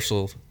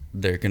commercial.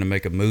 They're going to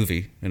make a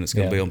movie, and it's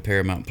going to be on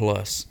Paramount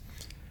Plus.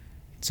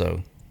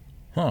 So,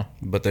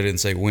 but they didn't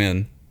say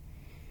when.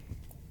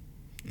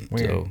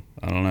 Weird. So,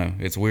 I don't know.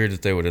 It's weird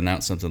that they would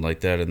announce something like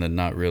that and then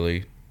not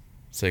really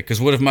say, because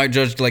what if Mike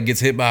Judge like gets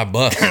hit by a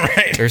bus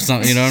or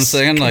something, you know what I'm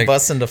saying? Like,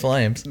 bust into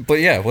flames. But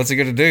yeah, what's he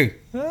going to do?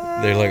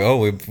 They're like, oh,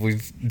 we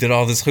did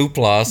all this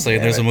hoopla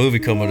saying there's a movie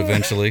coming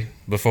eventually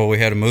before we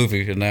had a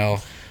movie, and now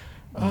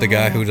the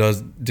guy who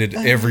did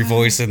every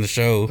voice in the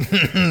show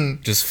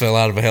just fell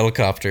out of a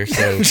helicopter.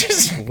 So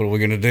what are we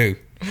going to do?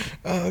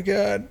 Oh,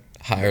 God.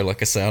 Hire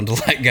like a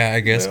sound-alike guy,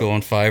 I guess, go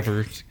on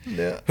Fiverr.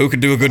 Yeah. Who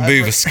could do a good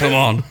Beavis? Come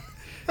on.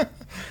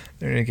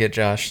 They're going to get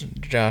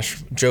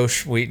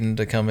Josh Wheaton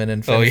to come in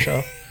and finish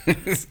off.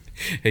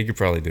 He could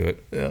probably do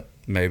it. Yeah.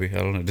 Maybe. I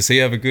don't know. Does he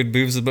have a good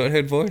Beavis and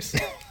Butthead voice?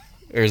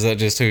 Or is that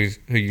just who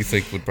you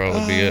think would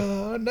probably be it?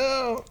 Oh,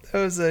 no. That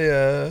was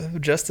a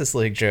Justice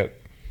League joke.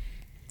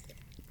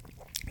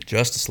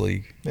 Justice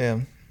League. Yeah.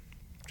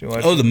 Did you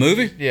watch the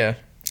movie? Yeah.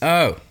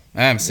 Oh,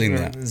 I haven't seen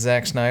that.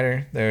 Zack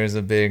Snyder. There was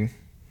a big...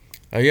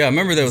 Oh, yeah. I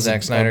remember there was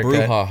Zack Snyder a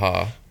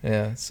brouhaha.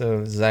 Yeah.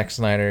 So Zack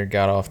Snyder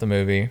got off the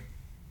movie,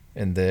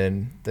 and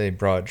then they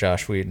brought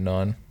Josh Whedon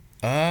on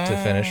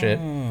to finish it.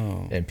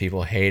 And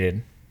people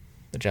hated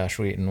the Josh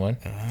Whedon one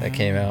that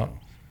came out.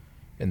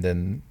 And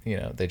then,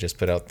 they just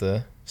put out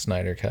the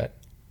Snyder cut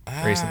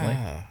recently.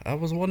 I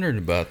was wondering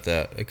about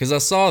that because I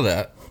saw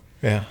that.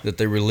 Yeah. That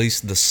they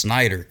released the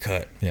Snyder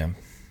cut. Yeah.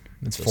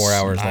 It's 4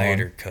 hours long.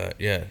 Snyder cut.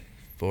 Yeah.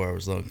 4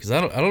 hours long. Because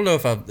I don't know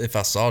if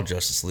I saw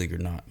Justice League or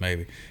not,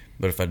 maybe.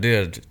 But if I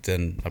did,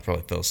 then I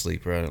probably fell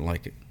asleep or I didn't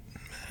like it.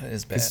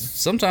 It's bad.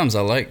 Sometimes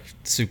I like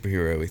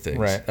superhero-y things.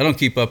 Right. I don't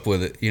keep up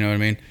with it, you know what I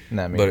mean?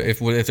 Not me. But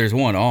if there's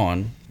one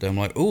on, then I'm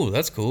like, ooh,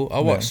 that's cool.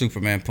 I'll watch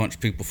Superman punch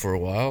people for a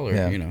while. Or,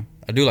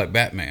 I do like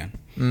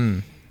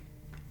Batman.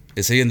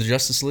 Is he in the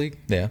Justice League?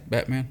 Yeah.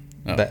 Batman?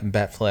 Oh.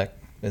 Batfleck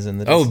is in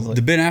the Justice League.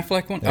 The Ben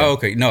Affleck one? Yeah. Oh,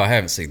 okay. No, I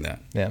haven't seen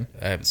that. Yeah.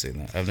 I haven't seen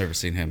that. I've never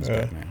seen him as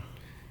Batman.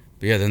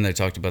 But yeah, then they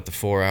talked about the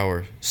 4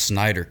 hour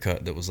Snyder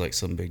cut that was like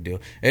some big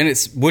deal. And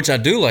which I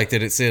do like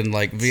that it's in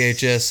like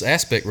VHS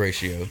aspect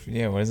ratio.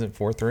 Yeah, what is it,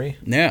 4:3?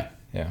 Yeah.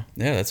 Yeah.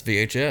 Yeah, that's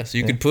VHS.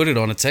 You could put it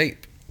on a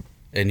tape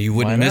and you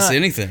wouldn't miss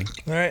anything.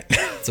 All right.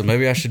 So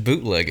maybe I should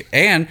bootleg it.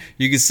 And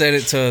you could set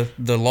it to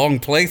the long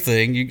play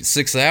thing,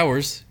 6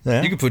 hours.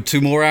 Yeah. You could put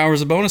 2 more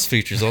hours of bonus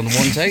features on the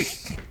one tape.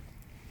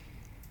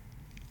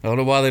 I don't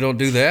know why they don't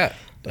do that.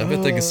 I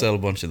bet they could sell a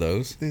bunch of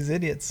those. These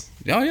idiots.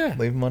 Oh, yeah.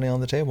 Leave money on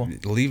the table.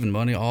 Leaving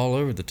money all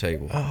over the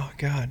table. Oh,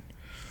 God.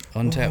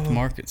 Untapped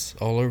markets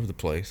all over the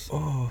place.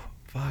 Oh,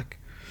 fuck.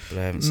 But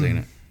I haven't seen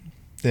it.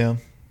 Yeah.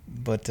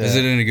 But is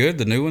it any good?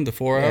 The new one, the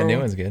 4 hour? Yeah, the new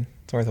one's good.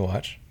 It's worth a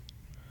watch,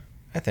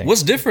 I think.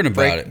 What's different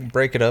about it?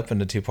 Break it up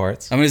into 2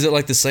 parts. I mean, is it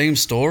like the same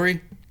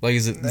story? Like,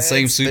 is it the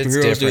same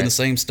superheroes doing the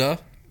same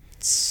stuff?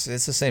 It's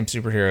the same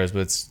superheroes,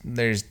 but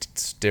there's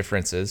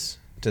differences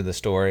to the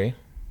story.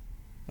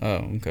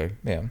 Oh, okay.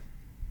 Yeah.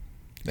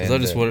 Because I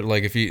just wondered,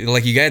 like, if you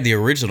had the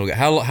original guy,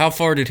 how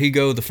far did he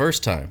go the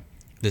first time?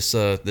 This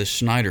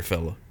Schneider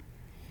fella.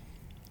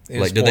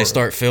 Like, did they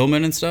start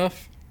filming and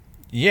stuff?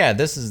 Yeah,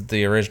 this is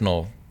the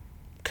original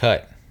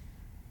cut.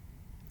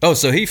 Oh,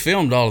 so he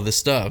filmed all of this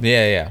stuff.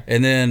 Yeah.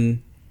 And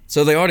then,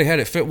 so they already had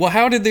it fit. Well,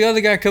 how did the other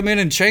guy come in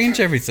and change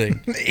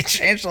everything? He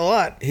changed a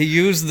lot. He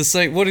used the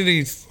same. What did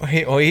he?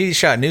 He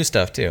shot new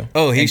stuff too.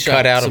 Oh, he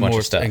cut out a bunch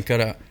of stuff and cut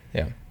out.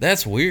 Yeah,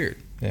 that's weird.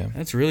 Yeah,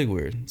 that's really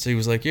weird. So he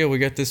was like, "Yeah, we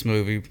got this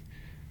movie,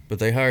 but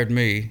they hired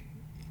me,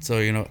 so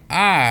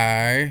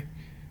I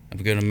am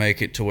gonna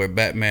make it to where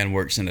Batman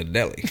works in a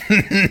deli,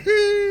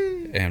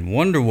 and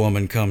Wonder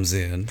Woman comes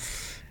in,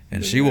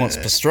 and she wants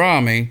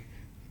pastrami,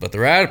 but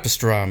they're out of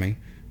pastrami,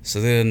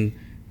 so then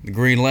the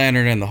Green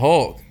Lantern and the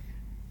Hulk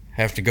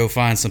have to go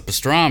find some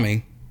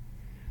pastrami,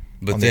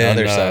 but on then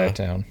the other side of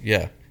town.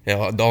 Yeah,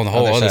 on the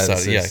whole other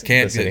side. Yeah,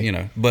 can't city.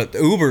 But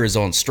Uber is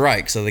on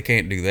strike, so they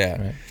can't do that.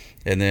 Right.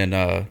 And then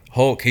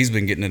Hulk, he's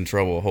been getting in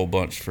trouble a whole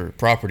bunch for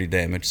property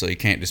damage, so he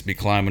can't just be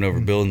climbing over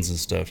buildings and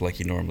stuff like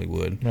he normally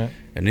would. Right.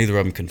 And neither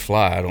of them can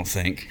fly, I don't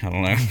think. I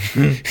don't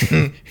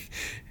know.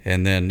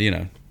 And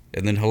then,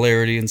 and then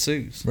hilarity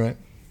ensues. Right.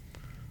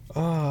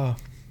 Oh.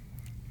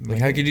 Like,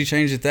 how could you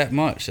change it that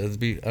much? I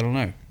don't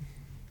know.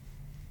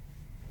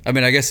 I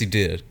mean, I guess he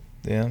did.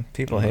 Yeah,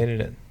 people hated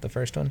it, the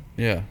first one.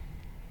 Yeah.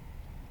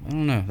 I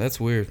don't know. That's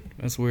weird.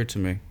 That's weird to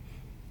me.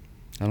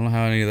 I don't know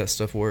how any of that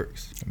stuff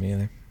works. Me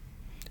either.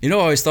 You know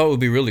what I always thought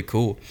would be really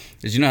cool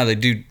is, you know how they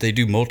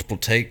do multiple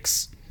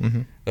takes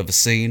of a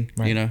scene,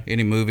 Right. you know,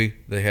 any movie,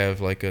 they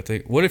have like a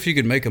thing. What if you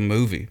could make a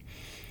movie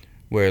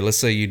where, let's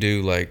say you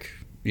do like,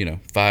 you know,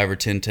 5 or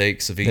 10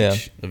 takes of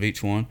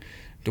each one,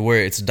 to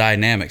where it's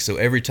dynamic. So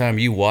every time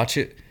you watch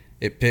it,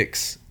 it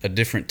picks a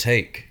different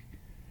take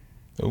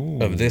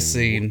of this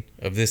scene,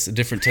 of this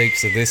different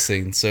takes of this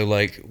scene. So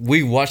like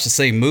we watch the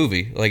same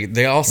movie, like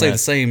they all say Right. the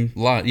same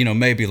line, you know,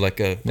 maybe like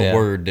a Yeah.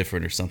 word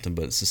different or something,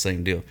 but it's the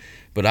same deal.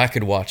 But I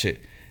could watch it,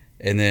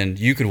 and then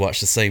you could watch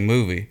the same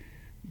movie,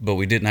 but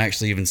we didn't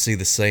actually even see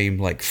the same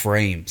like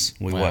frames.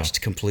 We Wow.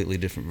 watched completely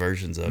different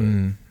versions of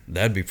it.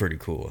 That'd be pretty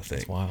cool, I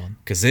think. That's wild.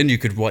 Because then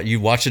you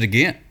watch it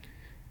again,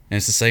 and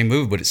it's the same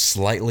movie, but it's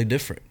slightly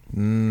different.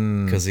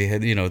 Because they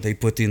had, you know, they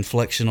put the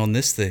inflection on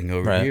this thing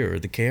over Right. here, or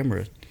the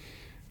camera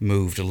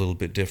moved a little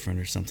bit different,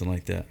 or something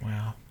like that.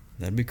 Wow.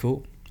 That'd be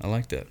cool. I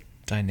like that.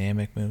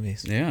 Dynamic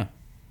movies. Yeah,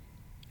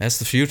 that's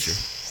the future.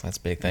 That's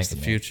big. That's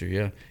Thank the you, man. future.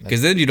 Yeah,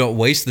 because then you don't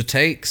waste the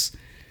takes.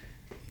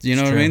 You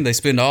know It's what I true. mean? They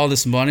spend all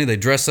this money. They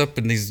dress up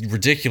in these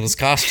ridiculous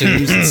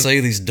costumes and say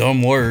these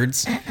dumb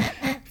words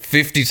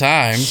 50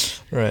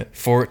 times Right.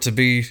 for it to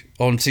be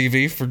on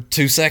TV for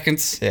 2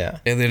 seconds. Yeah.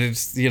 And then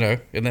it's, you know,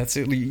 and that's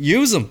it.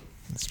 Use them.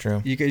 That's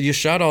true. You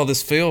shot all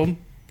this film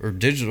or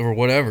digital or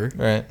whatever,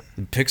 Right.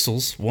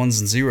 pixels, ones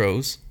and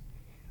zeros.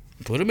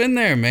 Put them in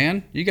there,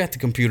 man. You got the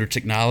computer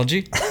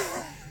technology.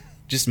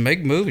 Just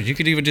make movies. You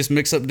could even just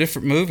mix up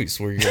different movies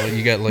where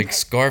you got like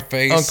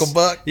Scarface, Uncle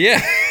Buck.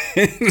 Yeah,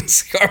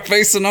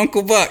 Scarface and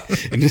Uncle Buck,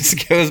 and this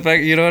goes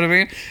back. You know what I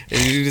mean?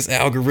 And you just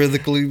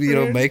algorithmically, you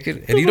know, make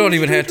it, and you don't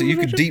even have to. You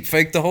could deep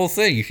fake the whole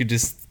thing. You could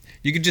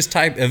just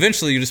type.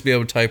 Eventually, you just be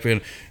able to type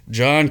in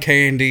John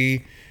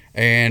Candy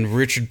and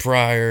Richard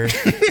Pryor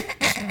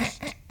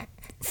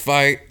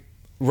fight,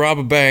 rob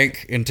a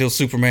bank until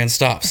Superman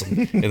stops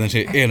them, and then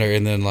hit enter,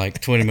 and then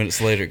like 20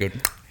 minutes later, go,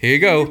 here you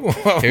go,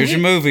 here's your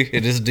movie.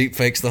 It just deep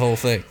fakes the whole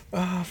thing.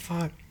 Oh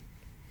fuck.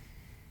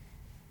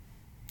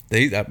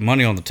 They eat that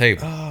money on the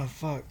table, Oh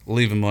fuck.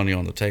 leaving money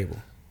on the table.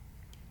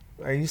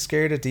 Are you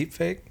scared of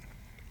deepfake?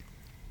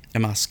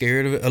 Am I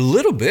scared of it? A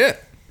little bit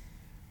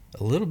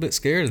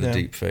scared of the Yeah.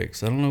 deep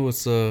fakes. I don't know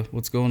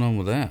what's going on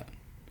with that.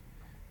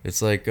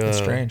 It's like That's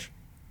strange.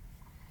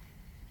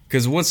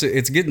 because once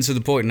it's getting to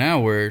the point now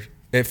where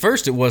at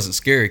first it wasn't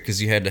scary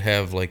because you had to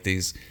have like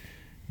these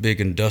big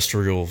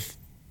industrial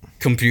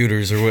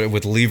computers or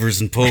with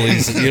levers and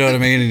pulleys, you know what I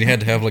mean, and you had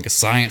to have like a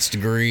science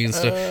degree and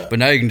stuff. But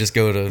now you can just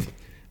go to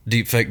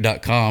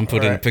deepfake.com,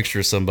 put in a Right. picture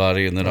of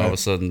somebody, and then all of Right.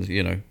 a sudden,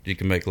 you know, you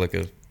can make like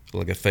a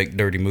fake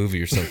dirty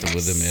movie or something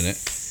with them in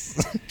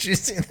it. Did you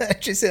see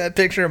that? Did you see that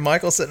picture of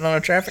Michael sitting on a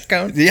traffic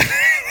cone? Yeah.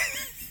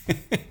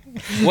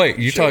 Wait,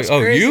 you talking? Shit's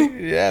Oh, crazy. you?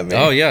 Yeah, man.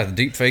 Oh, yeah,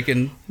 deep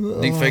faking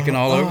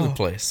all over the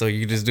place. So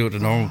you just do it to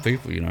normal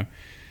people, you know.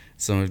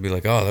 Somebody'd be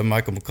like, "Oh, that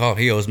Michael McCall,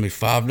 he owes me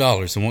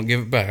 $5 and won't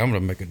give it back. I'm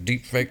gonna make a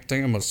deep fake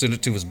thing. I'm gonna send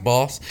it to his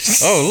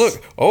boss. Oh,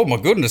 look! Oh my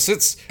goodness,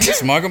 it's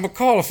Michael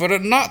McCall at a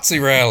Nazi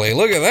rally.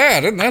 Look at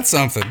that! Isn't that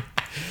something?"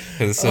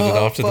 And send it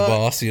off to the fuck.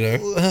 boss, you know.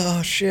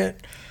 Oh shit.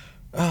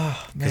 Oh man.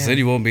 Because then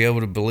you won't be able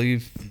to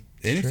believe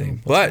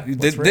anything. But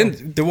what's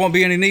then there won't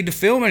be any need to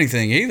film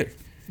anything either.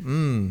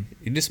 You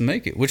just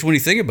make it. Which, when you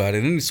think about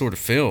it, any sort of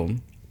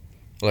film,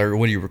 like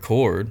when you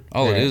record,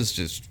 all it Right. is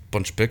just a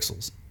bunch of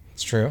pixels.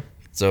 It's true.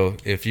 So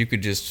if you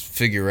could just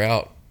figure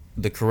out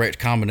the correct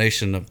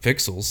combination of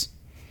pixels,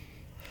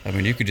 I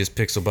mean, you could just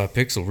pixel by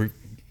pixel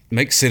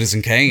make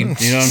Citizen Kane.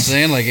 You know what I'm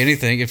saying? Like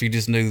anything, if you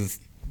just knew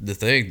the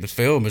thing, the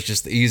film is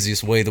just the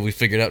easiest way that we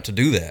figured out to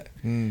do that.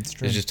 It's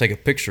true. Is just take a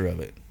picture of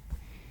it.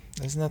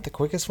 Isn't that the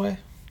quickest way?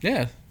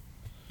 Yeah.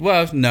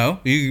 Well, no.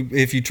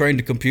 If you trained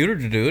a computer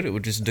to do it, it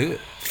would just do it.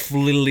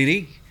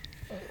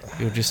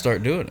 It would just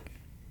start doing it.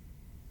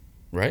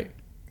 Right?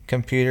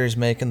 Computers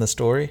making the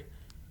story.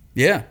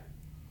 Yeah.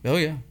 Oh,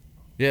 yeah.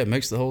 Yeah, it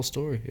makes the whole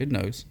story. It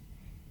knows.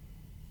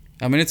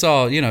 I mean, it's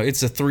all, you know,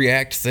 it's a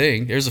 3-act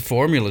thing. There's a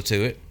formula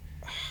to it.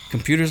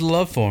 Computers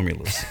love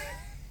formulas.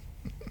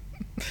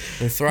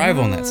 They thrive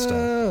on that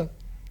stuff.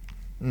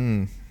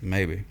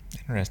 Maybe.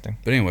 Interesting.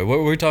 But anyway, what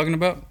were we talking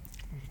about?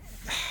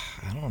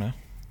 I don't know.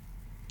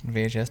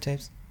 VHS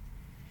tapes?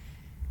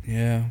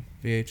 Yeah,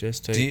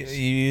 VHS tapes. Do you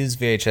use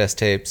VHS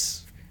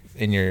tapes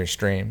in your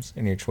streams,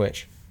 in your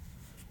Twitch?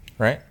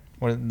 Right?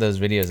 What are those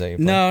videos that you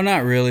play? No,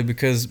 not really,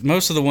 because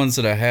most of the ones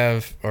that I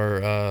have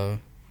are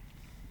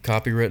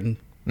copywritten.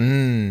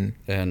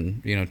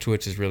 And, you know,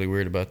 Twitch is really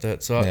weird about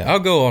that. So Yeah. I'll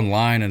go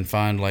online and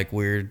find, like,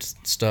 weird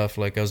stuff.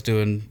 Like, I was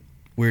doing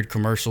weird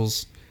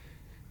commercials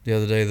the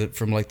other day that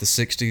from, like, the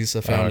 60s.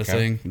 I found a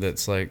thing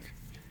that's, like,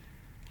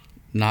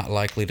 not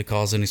likely to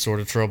cause any sort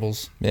of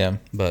troubles. Yeah.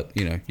 But,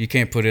 you know, you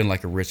can't put in,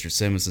 like, a Richard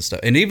Simmons and stuff.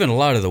 And even a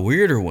lot of the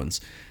weirder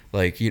ones,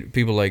 like,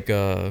 people like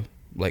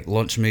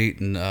Lunch Meat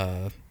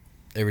and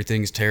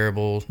everything's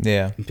terrible.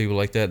 Yeah. And people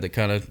like that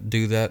kind of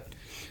do that.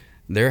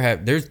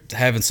 They're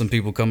having some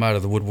people come out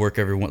of the woodwork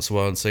every once in a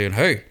while and saying,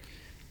 "Hey,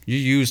 you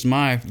used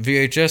my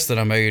VHS that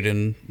I made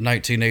in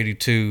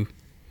 1982,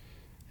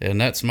 and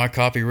that's my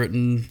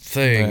copywritten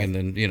thing," Right. and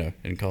then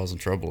and causing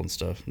trouble and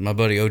stuff. My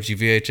buddy OG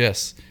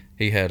VHS,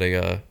 he had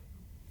a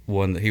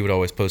one that he would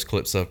always post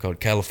clips of called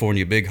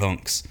California Big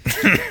Hunks,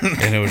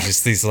 and it was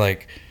just these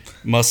like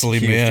muscly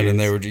Huge men, and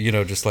dudes. they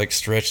were just like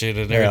stretching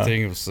and Yeah.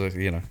 everything. It was they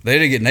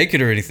didn't get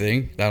naked or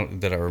anything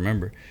that I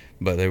remember,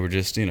 but they were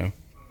just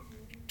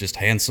just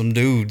handsome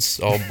dudes,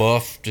 all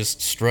buff,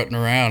 just strutting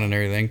around and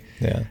everything.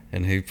 Yeah.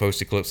 And he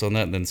posted clips on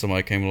that, and then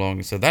somebody came along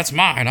and said, "That's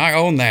mine, I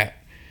own that,"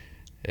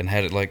 and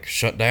had it like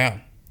shut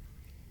down.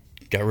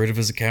 Got rid of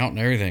his account and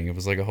everything. It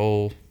was like a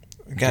whole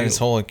Got his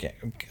deal. whole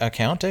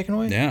account taken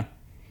away? Yeah.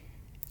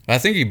 I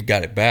think he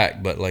got it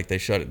back, but like they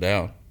shut it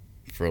down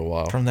for a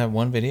while. From that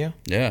one video?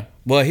 Yeah.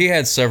 Well, he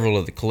had several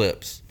of the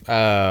clips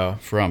Oh.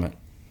 from it.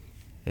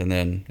 And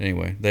then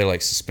anyway, they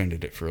like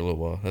suspended it for a little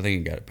while. I think he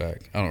got it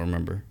back. I don't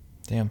remember.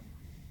 Damn.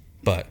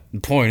 But the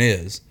point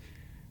is,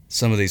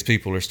 some of these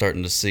people are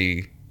starting to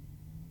see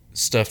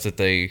stuff that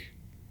they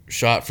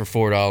shot for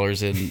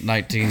 $4 in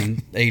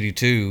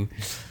 1982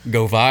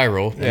 go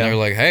viral, and Yeah. they're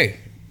like, "Hey,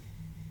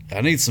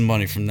 I need some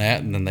money from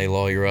that," and then they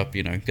lawyer up,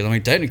 because I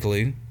mean,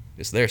 technically,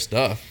 it's their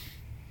stuff,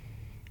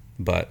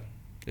 but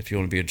if you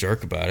want to be a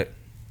jerk about it,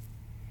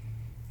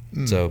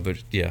 so.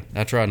 But yeah,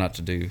 I try not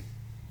to do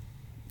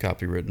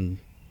copywritten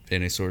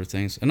any sort of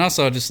things, and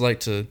also I just like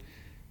to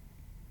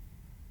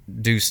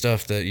do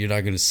stuff that you're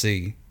not going to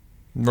see.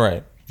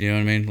 Right. You know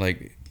what I mean?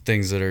 Like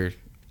things that are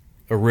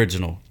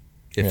original,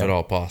 if Yeah. at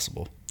all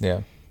possible.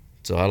 Yeah.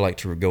 So I like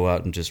to go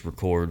out and just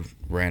record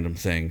random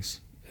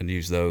things and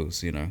use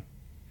those,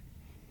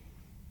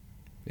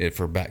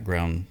 for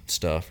background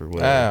stuff or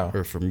whatever, Oh.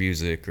 or for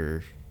music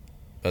or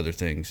other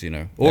things,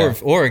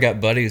 Or I got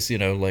buddies,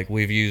 like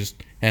we've used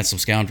Handsome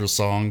Scoundrel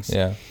songs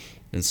Yeah.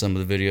 in some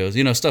of the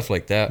videos, stuff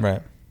like that.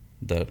 Right.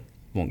 That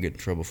won't get in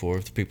trouble for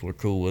if the people are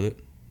cool with it.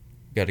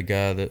 Got a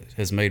guy that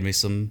has made me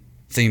some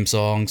theme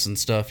songs and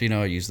stuff,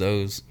 I use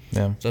those.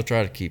 Yeah. So I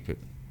try to keep it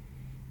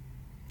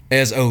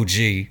as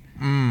OG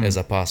as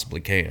I possibly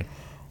can.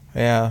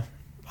 Yeah.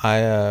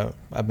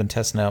 I've been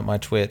testing out my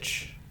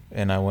Twitch,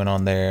 and I went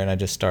on there and I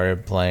just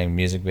started playing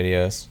music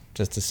videos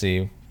just to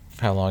see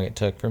how long it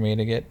took for me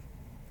to get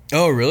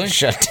Oh, really?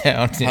 shut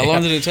down. How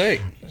long did it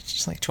take? It's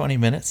just like 20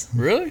 minutes.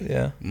 Really?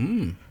 Yeah.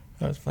 Mm.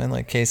 I was playing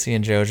like Casey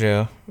and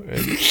JoJo.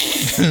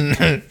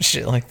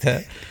 Shit like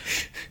that.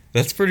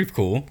 That's pretty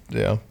cool.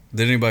 Yeah.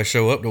 Did anybody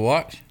show up to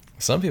watch?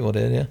 Some people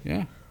did, yeah.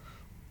 Yeah.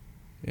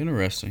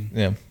 Interesting.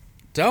 Yeah.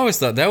 I always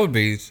thought that would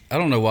be, I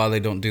don't know why they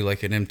don't do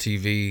like an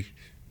MTV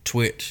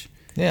Twitch.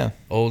 Yeah.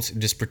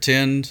 Just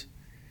pretend,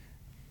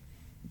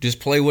 just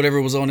play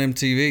whatever was on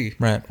MTV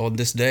Right. on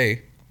this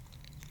day.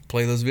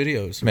 Play those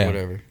videos or Yeah.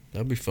 whatever.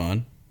 That'd be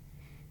fun.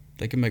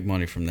 They can make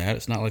money from that.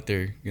 It's not like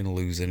they're going to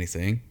lose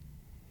anything.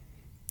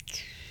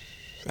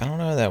 I don't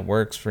know how that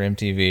works for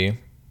MTV.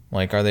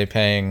 Like, are they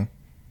paying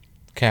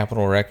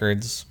Capitol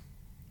Records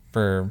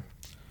for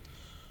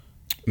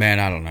Man,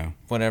 I don't know.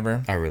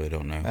 whatever? I really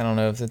don't know. I don't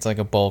know if it's like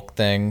a bulk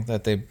thing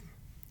that they...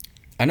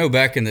 I know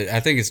I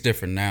think it's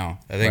different now.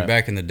 I think Right.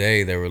 back in the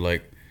day they were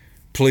like,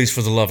 "Please,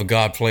 for the love of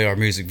God, play our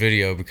music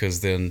video,"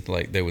 because then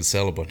like they would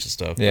sell a bunch of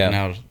stuff. Yeah. But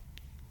now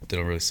they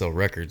don't really sell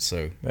records,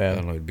 so Yeah. I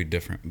don't know. It'd be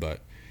different,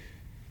 but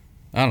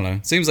I don't know.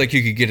 It seems like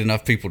you could get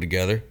enough people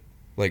together,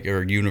 like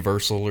or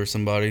Universal or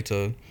somebody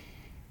to,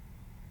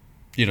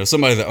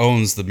 somebody that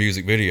owns the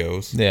music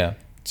videos, Yeah.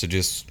 to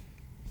just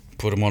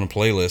put them on a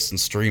playlist and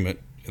stream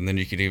it, and then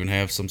you could even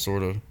have some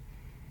sort of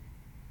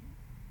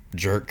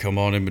jerk come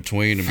on in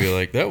between and be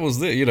like, "That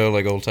was it,"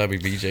 like old timey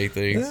VJ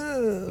things.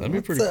 That'd be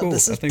pretty cool.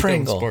 This I is think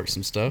Pringle. that would spark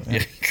some stuff.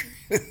 Yeah.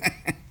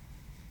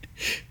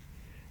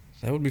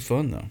 That would be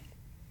fun though.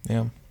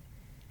 Yeah.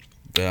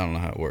 But I don't know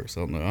how it works.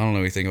 I don't know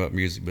anything about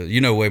music, but you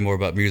know way more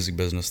about music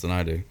business than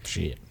I do.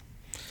 Shit.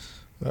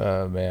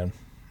 Oh, man.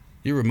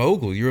 You're a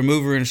mogul. You're a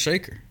mover and a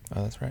shaker.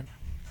 Oh, that's right.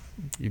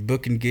 You're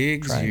booking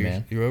gigs. Trying,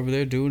 man. You're over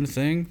there doing the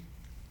thing.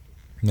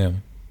 Yeah.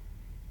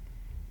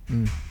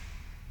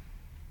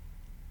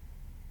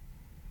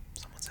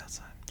 Someone's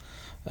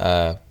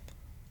outside.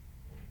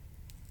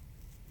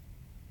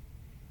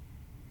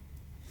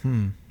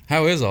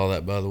 How is all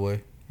that, by the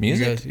way?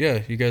 Music?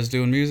 You guys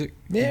doing music?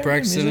 Yeah, You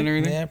practicing and music.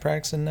 everything? Yeah,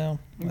 practicing now.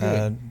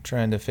 Good.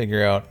 Trying to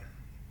figure out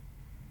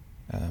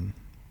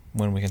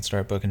when we can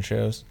start booking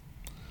shows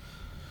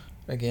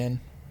again.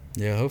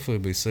 Yeah, hopefully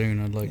it'll be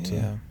soon. I'd like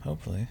Yeah, to.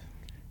 hopefully.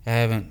 I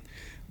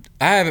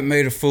haven't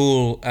made a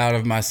fool out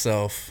of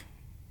myself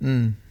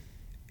in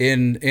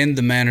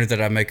the manner that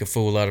I make a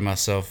fool out of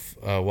myself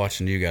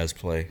watching you guys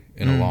play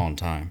in a long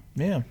time.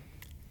 Yeah.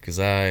 Because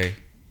I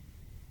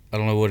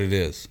don't know what it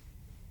is,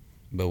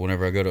 but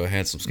whenever I go to a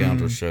Handsome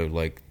Scoundrel show,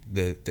 like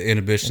the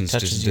inhibitions It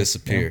touches just you,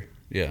 disappear.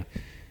 Yeah.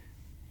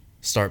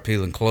 start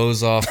peeling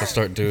clothes off. I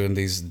start doing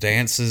these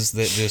dances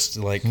that just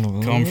like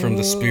come from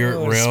the spirit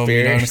realm.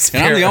 You know?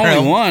 And I'm the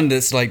only one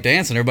that's like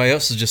dancing. Everybody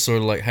else is just sort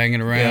of like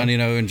hanging around, you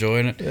know,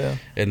 enjoying it. Yeah.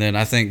 And then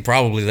I think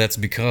probably that's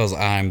because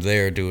I'm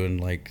there doing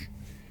like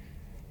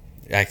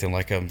acting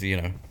like I'm,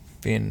 you know,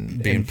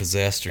 being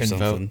possessed or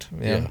invoked,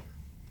 something. yeah.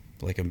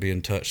 Like I'm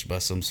being touched by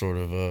some sort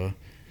of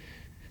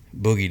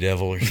boogie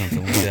devil or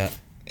something like that.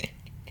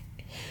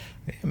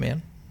 Yeah,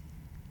 man.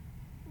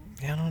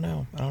 Yeah, I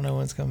don't know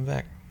when it's coming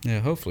back. Yeah,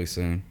 hopefully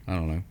soon. I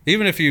don't know.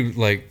 Even if you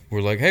like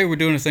were like, hey, we're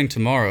doing a thing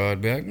tomorrow,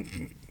 I'd be like,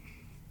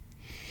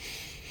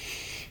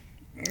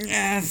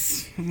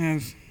 yes,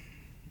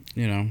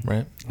 you know.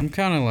 Right. I'm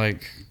kind of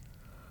like,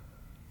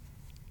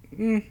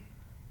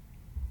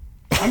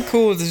 I'm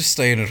cool with just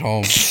staying at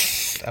home.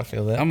 I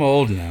feel that. I'm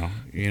old now,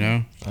 you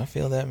know. I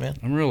feel that, man.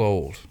 I'm real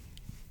old,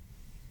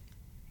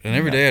 and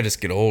every day I just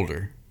get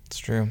older. It's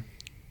true.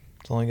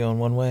 It's only going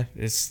one way.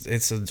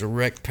 It's a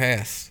direct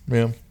path.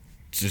 Yeah.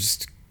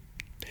 Just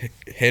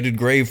headed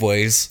grave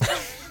ways.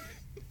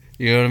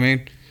 You know what I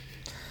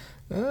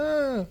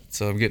mean?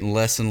 So I'm getting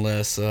less and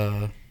less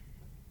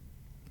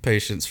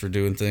patience for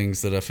doing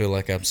things that I feel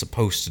like I'm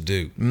supposed to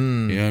do. You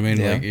know what I mean?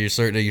 Yeah. Like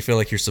you feel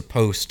like you're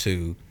supposed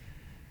to.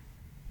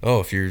 Oh,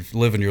 if you're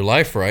living your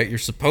life right, you're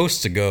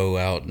supposed to go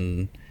out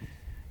and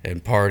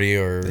party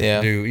or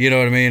do, you know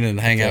what I mean, and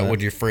hang out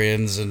with your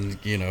friends and,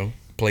 you know,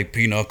 play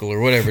pinochle or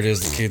whatever it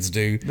is the kids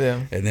do.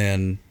 Yeah. And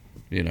then,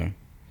 you know.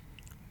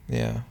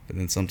 Yeah. But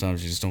then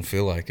sometimes you just don't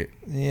feel like it.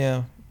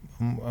 Yeah.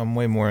 I'm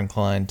way more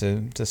inclined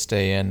to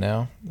stay in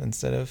now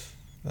instead of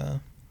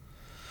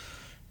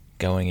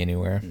going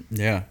anywhere.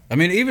 Yeah. I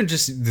mean, even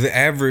just the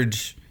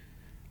average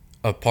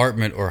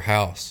apartment or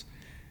house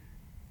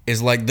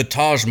is like the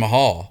Taj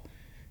Mahal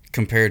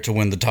compared to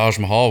when the Taj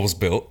Mahal was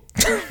built.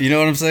 You know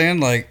what I'm saying?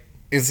 Like,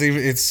 it's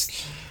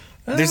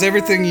there's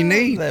everything you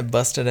need. That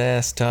busted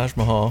ass Taj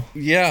Mahal.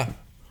 Yeah.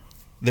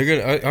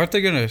 Aren't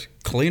they gonna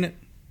clean it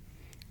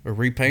or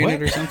repaint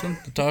it or something?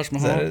 The Taj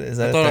Mahal.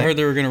 I thought I heard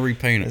they were gonna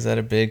repaint it. Is that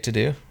a big to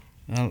do?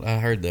 I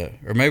heard that,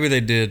 or maybe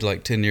they did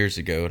like 10 years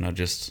ago, and I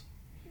just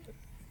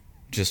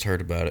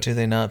heard about it. Do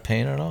they not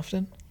paint it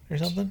often or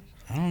something?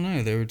 I don't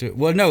know. They were doing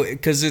well, no,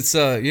 because it's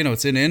you know,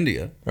 it's in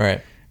India,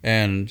 right?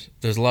 And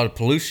there's a lot of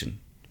pollution,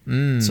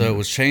 so it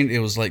was changed. It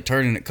was like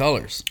turning it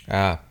colors.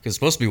 Because it's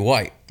supposed to be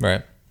white,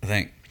 right? I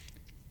think,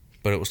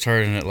 but it was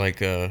turning it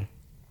like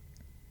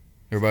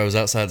everybody was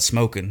outside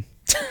smoking,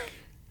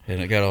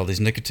 and it got all these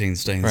nicotine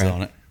stains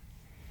on it,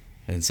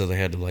 and so they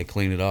had to like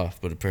clean it off.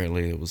 But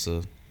apparently, it was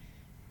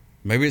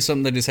maybe it's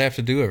something they just have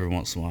to do every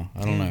once in a while.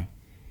 I don't know.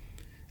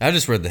 I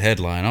just read the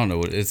headline. I don't know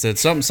what it said.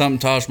 Something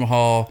Taj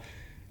Mahal,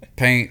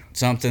 paint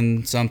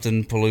something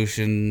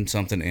pollution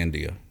something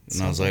India,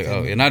 and I was like,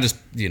 oh, and I just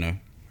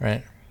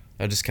right.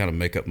 I just kind of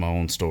make up my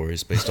own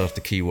stories based off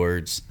the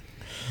keywords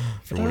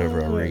for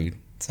whatever I read.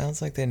 Sounds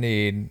like they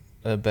need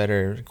a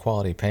better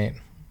quality paint,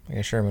 like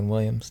a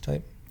Sherman-Williams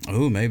type.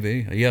 Oh,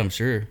 maybe. Yeah, I'm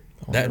sure.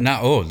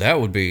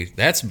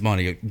 That's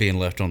money being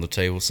left on the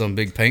table. Some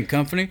big paint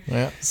company.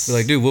 Yeah. Be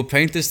like, dude, we'll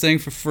paint this thing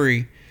for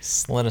free.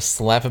 Let us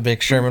slap a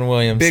big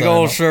Sherman-Williams. Big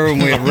old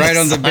Sherman-Williams right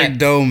on the big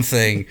dome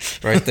thing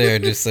right there.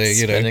 Just say,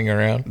 spinning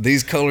around.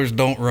 These colors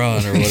don't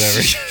run or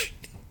whatever.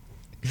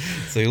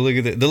 So you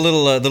look at the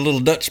little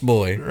Dutch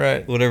boy,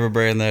 right? Whatever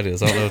brand that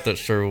is, I don't know if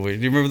that's Sherman-Williams.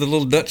 Do you remember the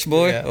little Dutch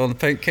boy on the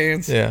paint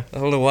cans? Yeah. I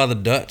don't know why the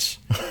Dutch.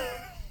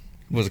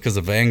 Was it because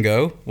of Van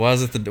Gogh? Why are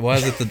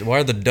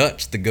the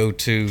Dutch the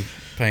go-to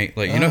paint?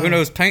 Like, you know who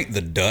knows paint?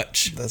 The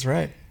Dutch. That's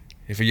right.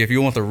 If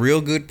you want the real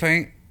good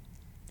paint,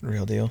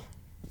 real deal.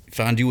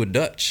 Find you a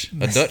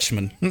Dutchman. A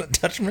Dutchman?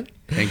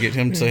 And get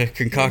him to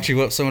concoct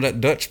you up some of that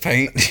Dutch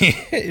paint.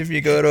 If you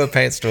go to a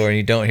paint store and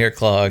you don't hear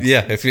clogs,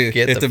 if he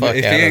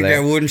ain't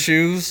got wooden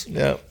shoes,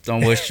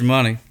 don't waste your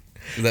money.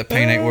 That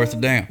paint ain't worth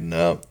a damn.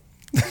 Nope.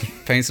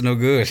 Paint's no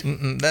good.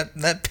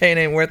 That paint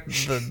ain't worth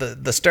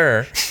the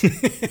stir.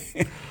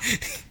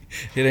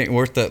 It ain't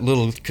worth that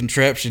little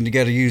contraption you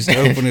got to use to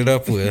open it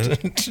up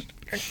with.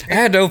 I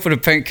had to open a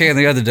paint can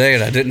the other day,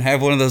 and I didn't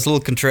have one of those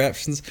little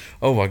contraptions.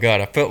 Oh my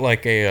god, I felt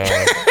like a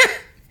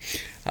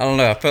I don't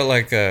know. I felt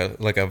like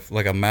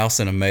a mouse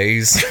in a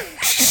maze.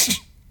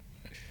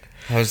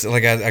 I was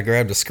like, I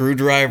grabbed a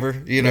screwdriver,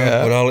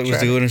 but all it was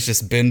doing is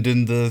just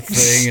bending the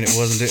thing, and it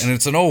wasn't. And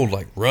it's an old,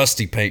 like,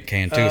 rusty paint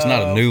can too. It's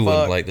not a new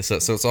one like this, so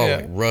it's all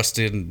like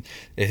rusted, and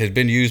it had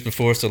been used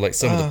before. So like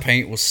some of the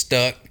paint was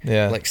stuck,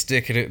 like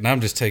sticking it. And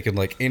I'm just taking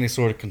like any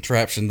sort of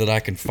contraption that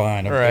I can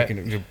find. I'm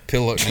taking a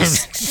pillow,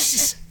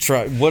 just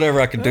try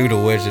whatever I could do to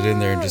wedge it in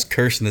there, and just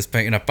cursing this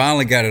paint. And I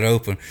finally got it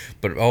open,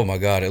 but oh my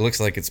god, it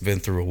looks like it's been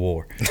through a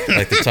war.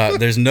 Like the top,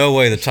 there's no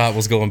way the top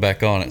was going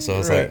back on it. So I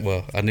was like,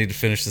 well, I need to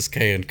finish this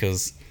can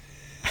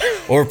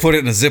or put it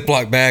in a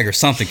Ziploc bag or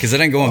something, because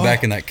it ain't going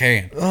back in that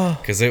can,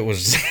 because it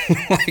was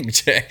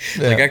like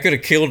I could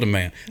have killed a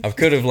man. I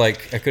could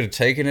have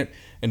taken it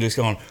and just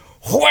gone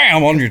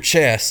wham on your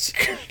chest,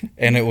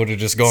 and it would have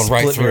just gone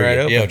right through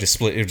it. Yeah, just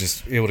split.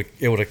 It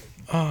would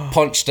have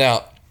punched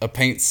out a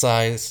paint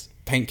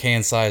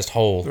can sized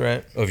hole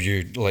of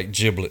your like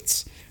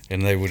giblets,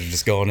 and they would have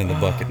just gone in the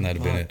bucket, and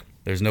that'd have been it.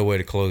 There's no way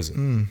to close it.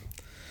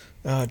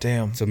 Oh,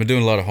 damn. So I've been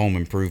doing a lot of home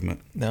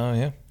improvement. No,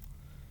 yeah.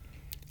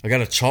 I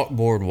got a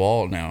chalkboard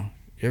wall now.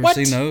 You ever What?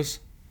 seen those?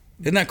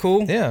 Isn't that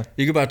cool? Yeah.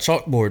 You can buy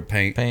chalkboard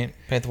paint Paint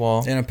the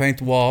wall. and paint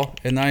the wall,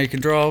 and now you can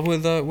draw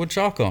with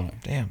chalk on it,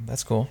 Damn,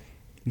 that's cool.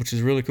 which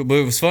is really cool. But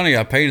it was funny.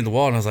 I painted the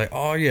wall, and I was like,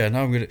 "Oh yeah,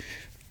 now I'm gonna."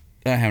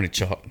 I don't have any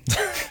chalk.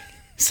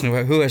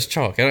 So who has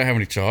chalk? I don't have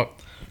any chalk.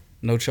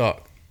 No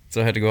chalk.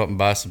 So I had to go up and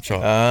buy some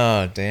chalk.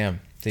 Oh, damn.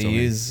 Do So, you I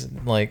mean- use,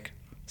 like,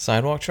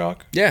 sidewalk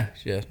chalk? Yeah.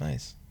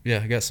 Nice. I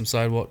got some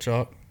sidewalk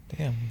chalk.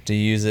 Damn. Do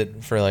you use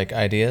it for, like,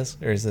 ideas?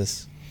 Or is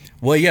this...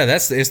 Well, yeah,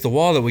 it's the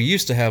wall that we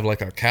used to have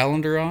like our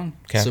calendar on.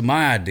 Okay. So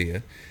my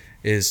idea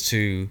is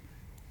to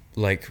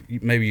like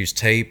maybe use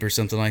tape or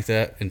something like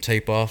that and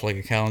tape off like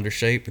a calendar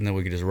shape, and then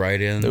we could just write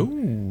in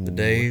Ooh, the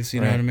days. You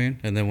know right. what I mean?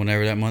 And then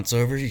whenever that month's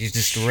over, you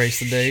just erase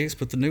the days,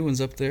 put the new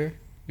ones up there.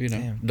 You know,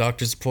 Damn.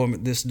 doctor's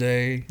appointment this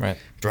day, Right.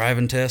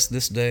 driving test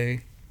this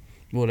day,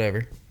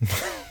 whatever.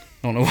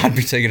 I don't know why I'd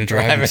be taking a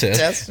driving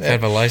test. yeah. I've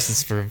had my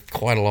license for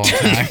quite a long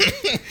time,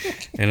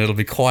 and it'll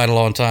be quite a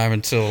long time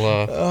until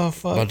Oh,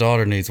 fuck. my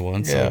daughter needs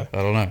one. So Yeah.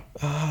 I don't know.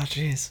 Oh,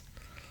 jeez.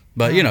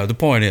 But you know, the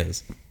point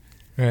is,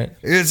 Right.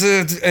 it's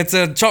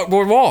a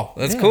chalkboard wall.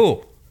 That's Yeah.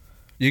 cool.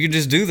 You can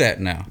just do that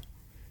now.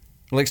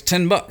 Like it's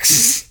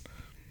 $10.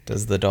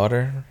 Does the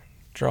daughter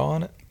draw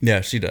on it?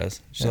 Yeah, she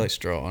does. She Yeah. likes to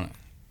draw on it.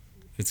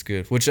 It's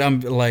good. Which I'm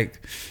like,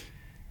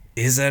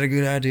 is that a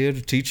good idea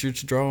to teach her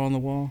to draw on the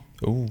wall?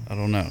 Ooh. I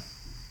don't know.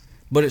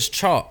 But it's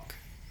chalk.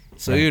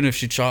 So Right. even if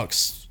she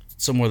chalks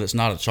somewhere that's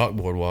not a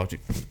chalkboard wall,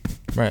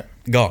 Right.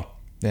 gone.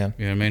 Yeah.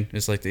 You know what I mean?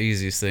 It's like the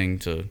easiest thing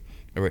to.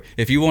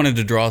 If you wanted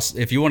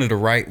to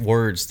write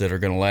words that are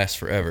going to last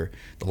forever,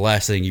 the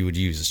last thing you would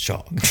use is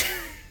chalk.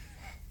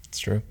 It's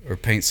true. Or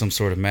paint some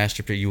sort of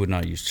masterpiece. You would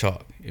not use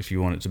chalk. If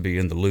you want it to be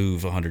in the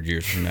Louvre 100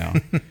 years from now,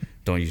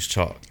 don't use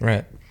chalk.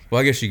 Right.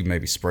 Well, I guess you could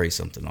maybe spray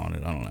something on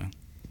it. I don't know.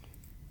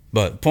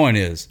 But the point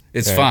is,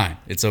 it's Right. fine.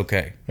 It's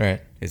okay.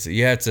 Right.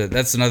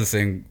 That's another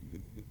thing.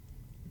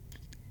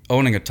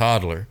 Owning a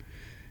toddler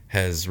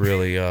has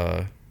really.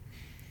 I'm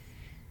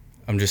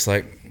just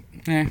like,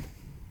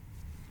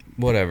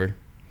 whatever.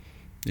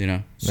 You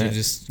know, she Right.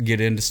 just get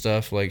into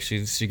stuff. Like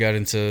she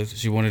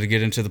wanted to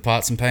get into the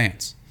pots and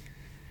pans,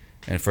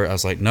 and I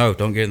was like, no,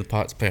 don't get in the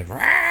pots and pans.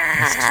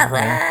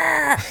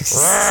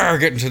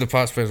 Get into the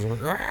pots and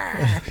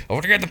pans. I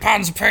want to get in the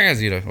pots and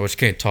pans. You know, well, she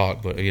can't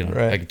talk, but you know,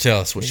 Right. I could tell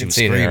that's what You she can was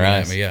see it in her screaming at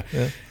eyes. me. Yeah.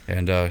 Yeah.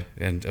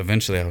 And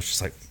eventually I was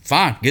just like,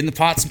 fine, get in the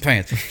pots and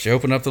pans. She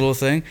opened up the little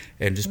thing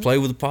and just played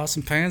with the pots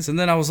and pans, and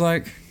then I was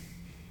like,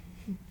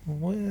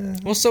 Well,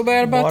 what's so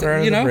bad about Water that?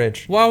 under You the know,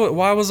 bridge. why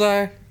was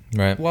I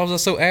right.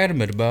 so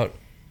adamant about?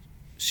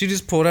 She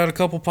just pulled out a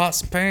couple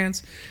pots and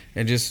pans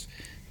and just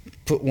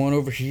put one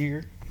over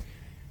here,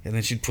 and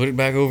then she'd put it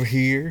back over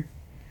here,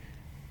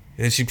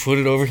 and then she'd put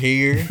it over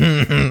here,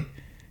 and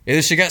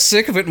then she got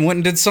sick of it and went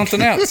and did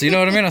something else. You know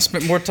what I mean? I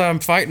spent more time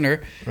fighting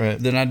her Right.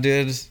 than I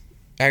did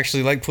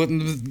actually like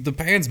putting the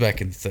pans back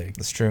in the thing.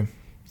 That's true.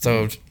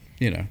 So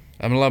you know,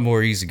 I'm a lot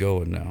more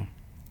easygoing now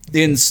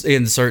in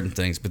certain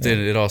things, but then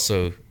it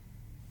also.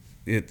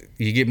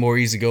 You get more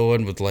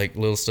easygoing with like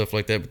little stuff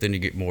like that, but then you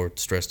get more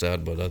stressed out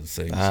about other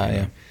things.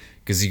 Yeah.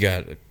 Because you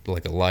got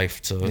like a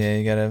life to Yeah,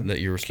 you gotta that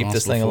you're responsible keep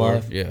this thing for.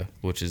 alive. Yeah,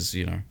 which is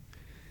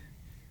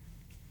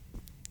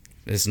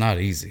it's not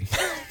easy.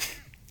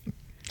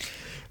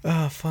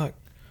 Oh, fuck.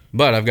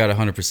 But I've got a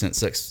 100%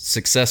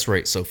 success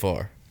rate so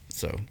far.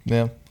 So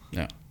Yeah.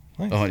 yeah,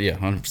 Nice.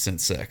 100%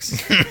 sex.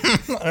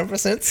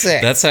 100%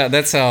 sick.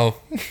 That's how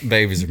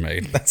babies are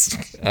made. That's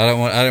I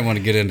didn't want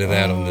to get into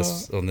that on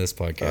this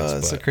podcast.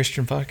 it's a but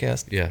Christian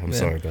podcast. yeah, I'm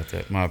sorry about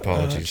that. My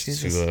apologies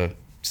Jesus. to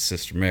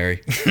Sister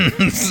Mary.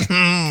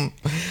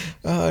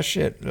 Oh,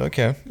 shit.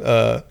 Okay.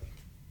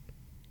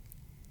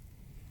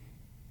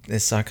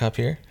 Is Sock Hop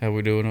here? How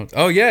we doing?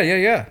 Oh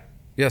yeah.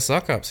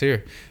 Sock Hop's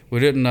here. We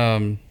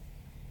didn't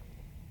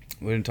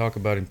talk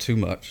about him too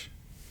much,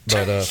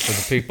 but for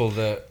the people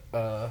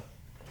that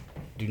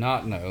do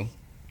not know,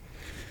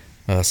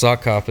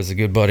 Sock Hop is a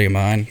good buddy of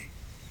mine.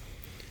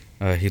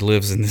 He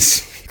lives in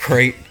this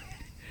crate,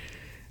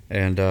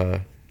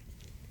 and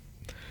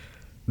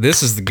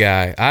this is the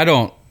guy. I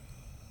don't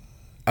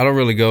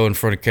really go in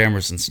front of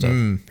cameras and stuff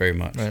very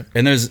much, right.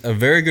 and there's a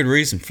very good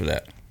reason for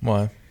that.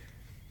 Why?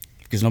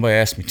 Because nobody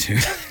asked me to.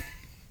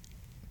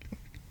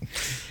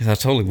 'Cause I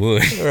totally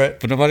would. Right.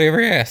 But nobody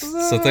ever asked.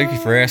 So thank you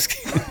for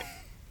asking.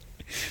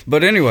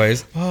 But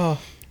anyways, Oh,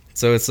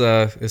 so it's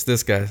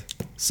this guy,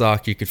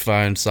 Sock. You could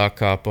find Sock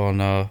Hop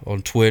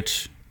on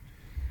Twitch.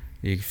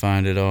 You can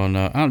find it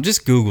on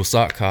just Google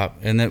Sock Hop,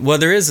 and then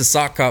there is a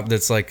Sock Hop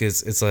that's like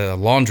it's a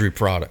laundry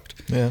product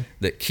yeah.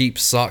 that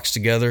keeps socks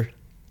together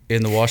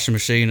in the washing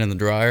machine and the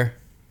dryer.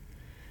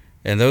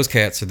 And those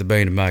cats are the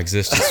bane of my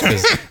existence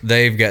because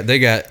they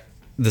got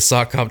the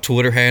Sock Hop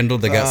Twitter handle.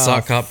 They got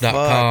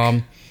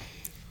sockhop.com.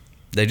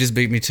 They just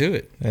beat me to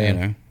it,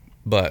 Yeah.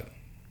 But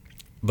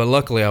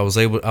luckily I was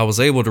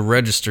able to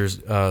register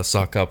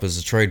Sock Hop as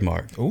a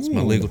trademark. It's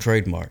my Ooh. legal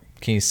trademark.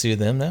 Can you sue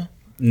them now?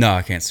 No,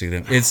 I can't sue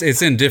them.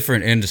 It's in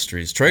different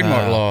industries.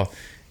 Trademark law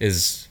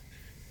is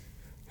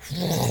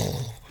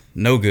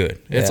No good.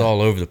 It's Yeah.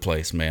 all over the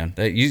place, man.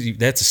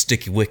 That's a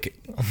sticky wicket.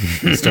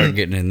 You start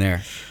getting in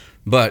there.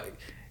 But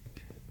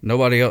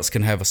nobody else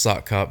can have a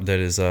sock cop that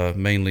is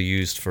mainly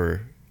used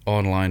for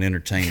online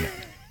entertainment.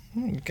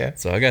 Okay.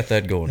 So I got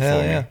that going Hell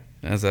for yeah.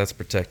 me. That's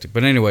protected.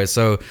 But anyway,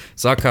 so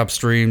Sock Cop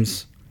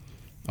streams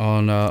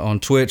on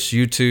Twitch,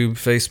 YouTube,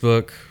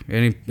 Facebook,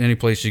 any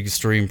place you can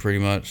stream pretty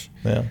much.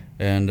 Yeah.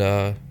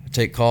 And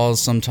take calls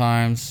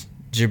sometimes.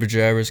 Jibber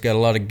jabbers. Got a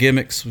lot of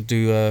gimmicks. We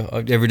do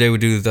every day. We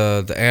do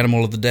the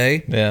animal of the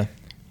day. Yeah.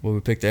 Where we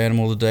pick the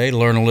animal of the day,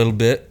 learn a little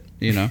bit,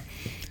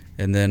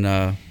 and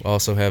then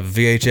also have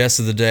VHS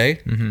of the day,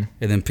 and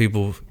then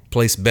people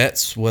place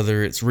bets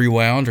whether it's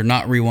rewound or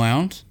not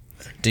rewound.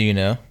 Do you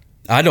know?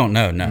 I don't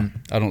know. No,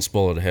 I don't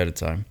spoil it ahead of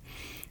time,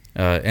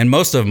 and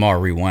most of them are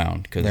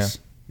rewound because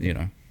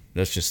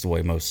that's just the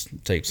way most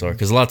tapes are.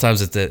 Because a lot of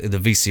times at the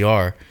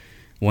VCR,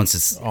 once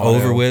it's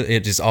over with,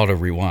 it just auto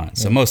rewinds.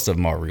 So most of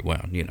them are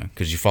rewound,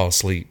 because you fall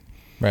asleep,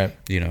 Right.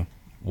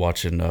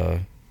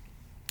 watching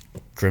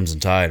Crimson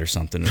Tide or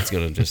something. It's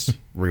gonna just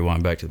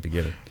rewind back to the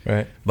beginning.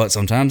 Right. But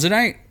sometimes it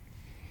ain't.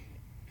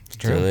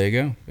 True. So there you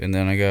go. And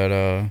then I got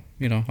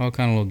all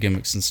kind of little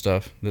gimmicks and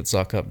stuff that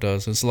Sock Up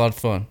does. It's a lot of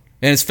fun.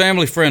 And it's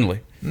family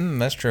friendly.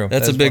 That's true.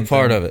 That's a big one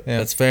part thing. of it. Yeah.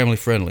 That's family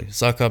friendly.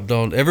 Sock Up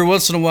don't. Every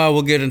once in a while,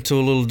 we'll get into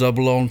a little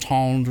double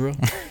entendre.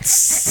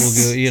 We'll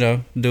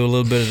go, do a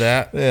little bit of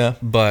that. Yeah.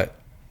 But,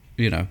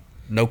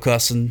 no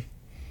cussing,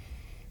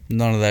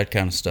 none of that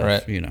kind of stuff.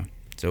 Right.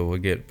 So we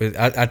get. But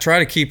I try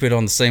to keep it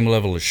on the same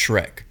level as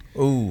Shrek.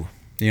 Ooh.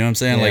 You know what I'm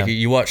saying? Yeah. Like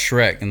you watch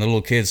Shrek, and the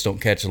little kids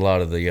don't catch a lot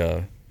of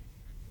the.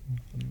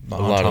 A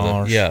lot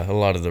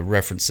of the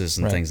references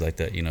and Right. things like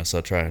that. So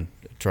I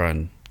try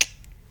and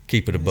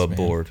keep it above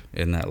board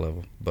in that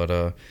level. But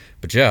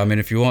yeah, I mean,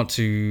 if you want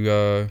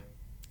to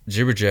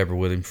jibber jabber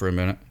with him for a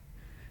minute,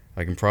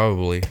 I can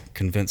probably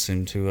convince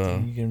him to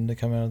You get him to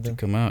come out of the.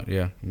 come out.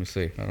 Yeah, let me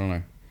see. I don't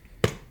know.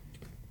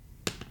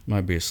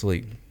 Might be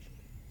asleep.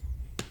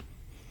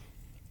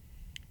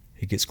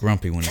 He gets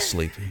grumpy when he's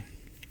sleepy.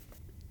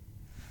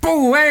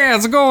 Oh, hey,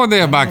 how's it going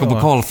there, Michael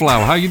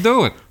McCauliflower? How you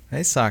doing?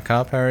 Hey, Sock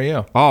Cop, how are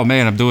you? Oh,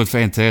 man, I'm doing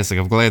fantastic.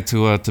 I'm glad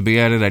to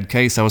be out of that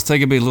case. I was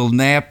taking me a little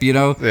nap,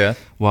 Yeah.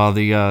 while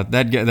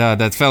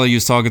that fella you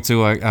was talking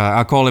to,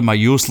 I call him my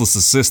useless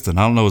assistant.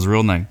 I don't know his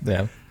real name.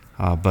 Yeah.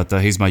 But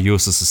he's my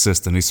useless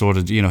assistant. He sort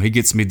of, he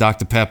gets me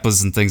Dr.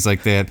 Peppers and things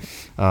like that.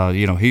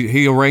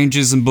 He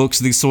arranges and books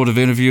these sort of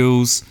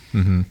interviews.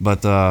 Mm-hmm.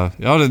 But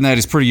other than that,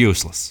 he's pretty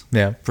useless.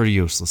 Yeah. Pretty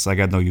useless. I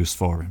got no use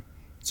for him.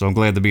 So I'm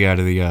glad to be out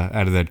of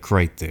that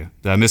crate there.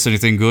 Did I miss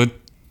anything good?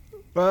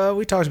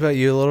 We talked about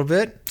you a little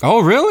bit.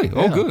 Oh, really?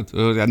 Oh, Yeah.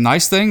 good.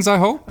 Nice things, I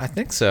hope. I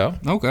think so.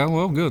 Okay,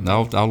 well, good.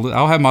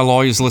 I'll have my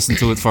lawyers listen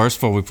to it first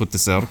before we put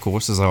this out, of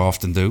course, as I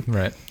often do.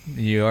 Right.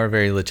 You are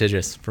very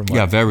litigious from what,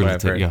 Yeah, very what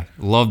I've heard. litigious.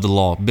 Yeah, love the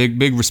law.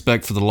 Big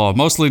respect for the law.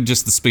 Mostly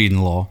just the speeding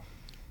law.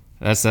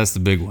 That's the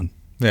big one.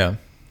 Yeah.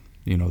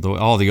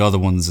 All the other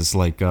ones is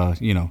like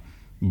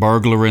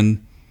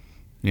burglaring.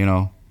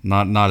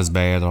 Not as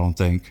bad, I don't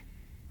think.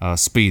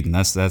 Speeding.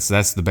 That's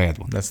the bad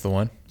one. That's the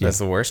one. That's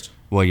the worst.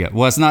 Well, yeah.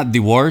 Well, it's not the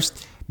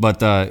worst,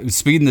 but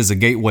speeding is a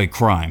gateway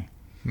crime.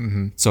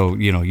 Mm-hmm. So,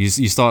 you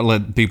start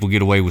letting people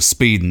get away with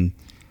speeding,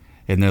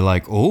 and they're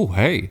like, oh,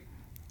 hey,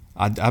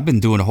 I've been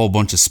doing a whole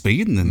bunch of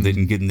speeding and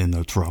didn't get in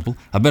no trouble.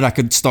 I bet I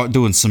could start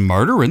doing some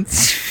murdering.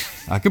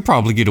 I could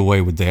probably get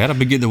away with that. I've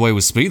been getting away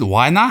with speeding.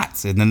 Why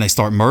not? And then they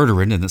start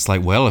murdering, and it's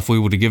like, well, if we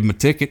would have given them a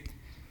ticket,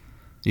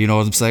 you know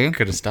what I'm saying?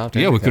 Could have stopped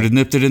it. Yeah, we could have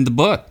nipped it in the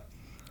butt,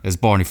 as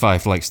Barney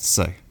Fife likes to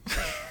say.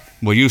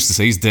 Well, he used to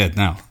say, he's dead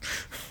now.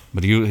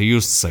 But he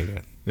used to say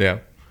that. Yeah.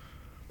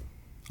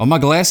 Oh, my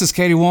glasses,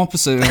 Katie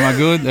Wampus, am I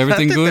good? Everything I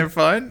think good? they're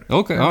fine.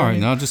 Okay, all right.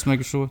 Now just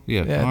making sure.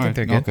 Yeah, Yeah, I all think right.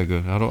 they're good. Okay,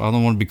 good. I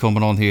don't want to be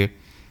coming on here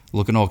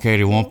looking all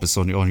Katie Wampus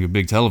on your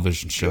big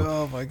television show.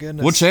 Oh my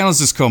goodness. What channel does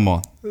this come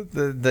on?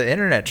 The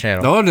internet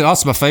channel. Oh,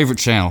 that's my favorite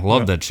channel.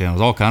 Love that channel.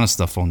 There's all kind of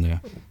stuff on there.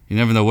 You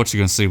never know what you're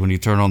going to see when you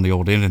turn on the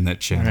old internet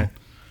channel. Right.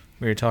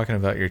 We were talking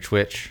about your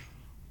Twitch.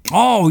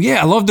 Oh,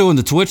 yeah. I love doing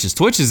the Twitches.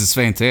 Twitches is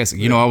fantastic.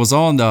 I was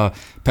on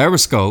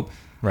Periscope,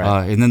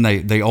 Right. and then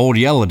they old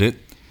yelled it.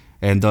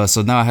 And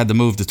so now I had to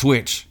move to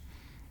Twitch.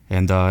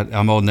 And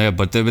I'm on there.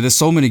 But there's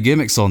so many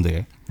gimmicks on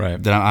there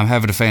Right. that I'm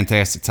having a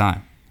fantastic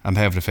time.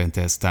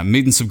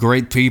 Meeting some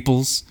great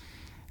peoples.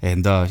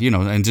 And,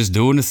 and just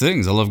doing the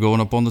things. I love going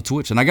up on the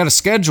Twitch. And I got a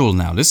schedule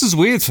now. This is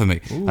weird for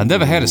me. I've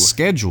never had a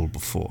schedule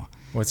before.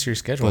 What's your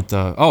schedule? But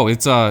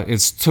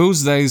it's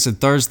Tuesdays and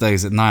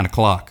Thursdays at 9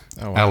 o'clock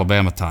Oh, wow.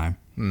 Alabama time,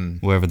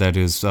 wherever that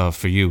is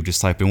for you. Just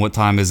type in what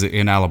time is it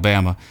in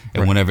Alabama,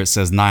 and whenever it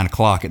says 9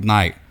 o'clock at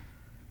night,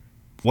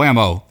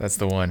 whammo! That's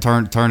the one.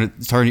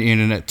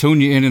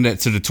 Tune your internet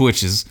to the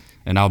Twitches,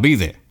 and I'll be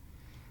there.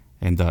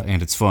 And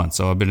it's fun.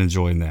 So I've been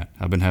enjoying that.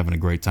 I've been having a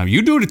great time.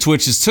 You do the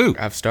Twitches too.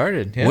 I've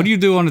started. Yeah. What do you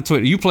do on the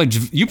Twitch? You play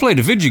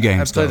the video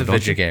games. I play the don't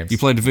video you? games. You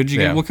play the video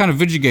Yeah. games. What kind of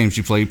video games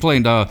you play? You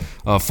playing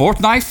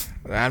Fortnite?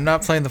 I'm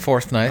not playing the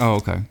fourth knife. Oh,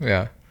 okay.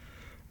 Yeah.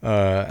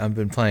 I've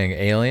been playing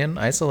Alien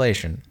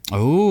Isolation.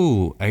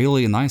 Oh,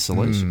 Alien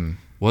Isolation.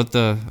 What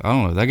the? I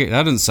don't know. That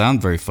doesn't sound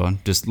very fun.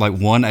 Just like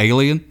one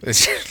alien.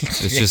 It's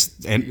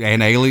just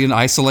an alien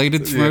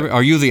isolated from every,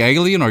 Are you the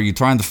alien? Are you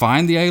trying to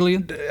find the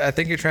alien? I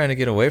think you're trying to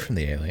get away from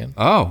the alien.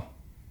 Oh.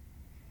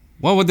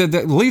 Well,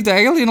 leave the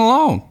alien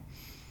alone.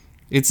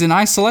 It's in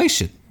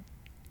isolation.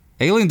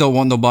 Alien don't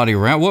want nobody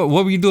around. What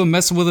were you doing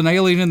messing with an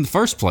alien in the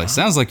first place?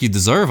 Sounds like you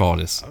deserve all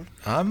this.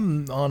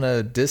 I'm on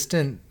a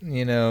distant,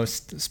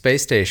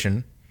 space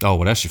station. Oh,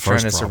 well, that's your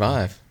first trying to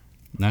problem. survive.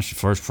 That's your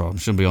first problem.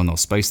 Shouldn't be on no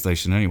space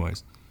station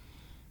anyways.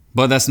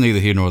 But that's neither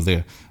here nor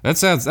there. That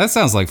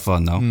sounds like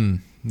fun, though.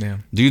 Yeah.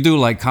 Do you do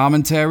like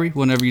commentary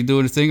whenever you do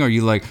anything? Or are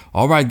you like,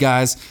 all right,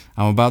 guys,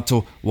 I'm about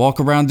to walk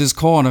around this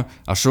corner.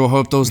 I sure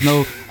hope there's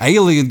no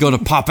alien going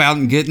to pop out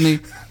and get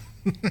me.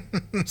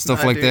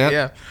 Stuff like that?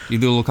 Yeah. You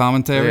do a little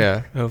commentary?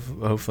 Yeah.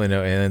 Hopefully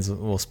no aliens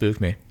will spook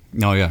me.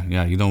 No,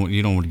 yeah. You don't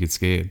want to get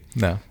scared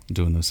No.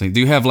 doing those things. Do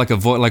you have like a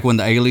voice, like when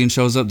the alien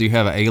shows up, do you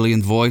have an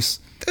alien voice?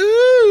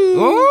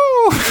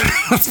 Ooh.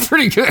 That's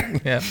pretty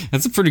good. Yeah.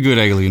 That's a pretty good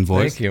alien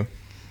voice. Thank you.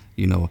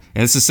 And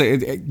it's to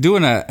say,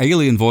 doing an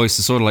alien voice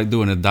is sort of like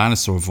doing a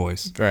dinosaur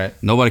voice. Right.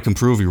 Nobody can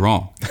prove you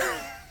wrong.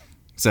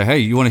 Say, hey,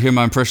 you want to hear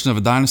my impression of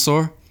a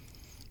dinosaur?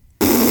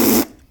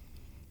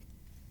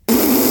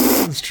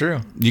 That's true.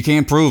 You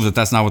can't prove that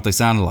that's not what they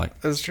sounded like.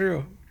 That's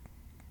true.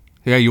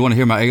 Yeah, you want to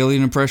hear my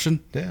alien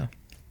impression? Yeah.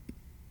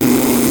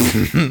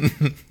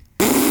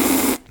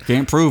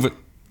 Can't prove it.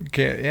 You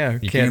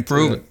can't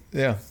prove it.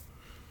 Yeah.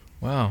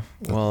 Wow.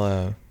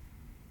 Well,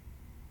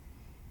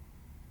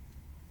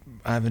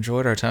 I've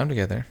enjoyed our time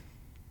together.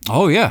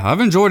 Oh, yeah. I've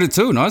enjoyed it,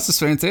 too. No, this is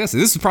fantastic.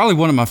 This is probably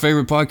one of my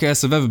favorite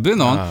podcasts I've ever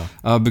been on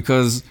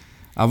because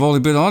I've only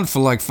been on for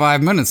like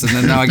 5 minutes, and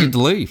then now I get to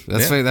leave.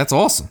 That's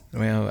awesome.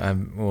 Well,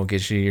 we'll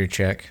get you your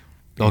check.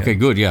 Okay,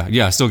 good.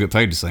 Yeah. I still get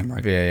paid the same,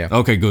 right? Yeah.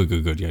 Okay,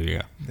 good.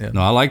 Yeah.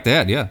 No, I like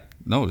that. Yeah.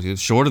 No, it's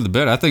shorter the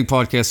better. I think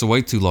podcasts are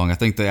way too long. I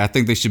think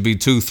they should be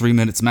 2-3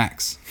 minutes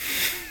max.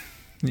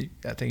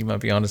 I think you might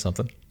be onto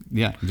something.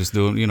 Yeah, just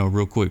doing,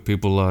 real quick.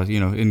 People,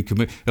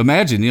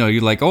 imagine,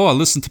 you're like, oh, I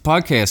listen to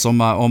podcasts on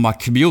my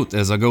commute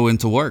as I go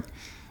into work.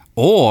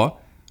 Or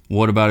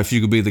what about if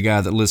you could be the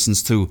guy that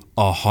listens to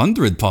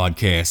 100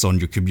 podcasts on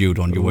your commute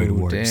on your way to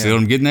work? Damn. See what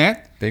I'm getting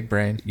at? Big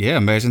brain. Yeah,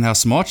 imagine how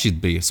smart you'd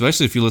be,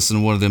 especially if you listen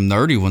to one of them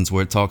nerdy ones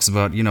where it talks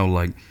about,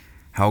 like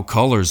how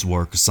colors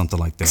work or something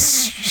like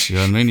that. You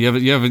know what I mean?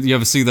 You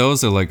ever see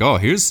those? They're like, oh,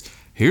 here's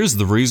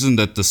the reason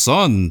that the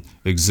sun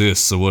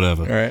exists or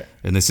whatever. Right.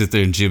 And they sit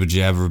there and jibber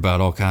jabber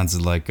about all kinds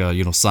of like,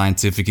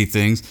 scientific-y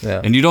things.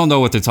 Yeah. And you don't know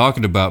what they're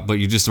talking about, but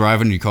you just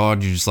arrive in your car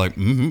and you're just like,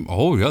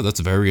 oh yeah, that's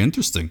very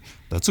interesting.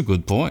 That's a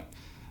good point.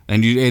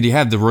 And you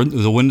have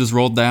the windows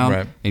rolled down,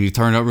 right, and you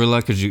turn up real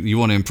loud because you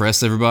want to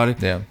impress everybody.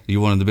 Yeah.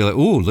 You want them to be like,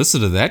 ooh, listen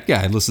to that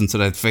guy. Listen to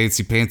that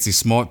fancy pantsy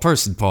smart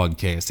person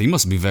podcast. He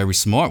must be very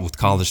smart with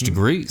college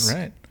degrees.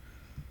 Right.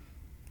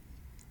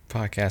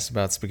 Podcast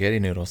about spaghetti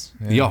noodles.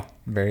 Yeah.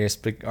 Various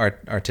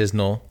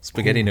artisanal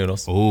spaghetti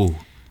noodles. Oh,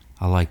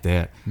 I like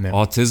that. Yeah.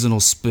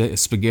 Artisanal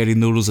spaghetti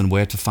noodles and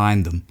where to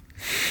find them.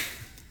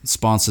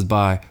 Sponsored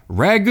by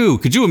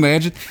Ragu. Could you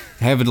imagine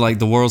having like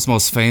the world's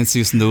most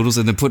fanciest noodles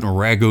and then putting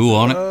Ragu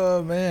on it?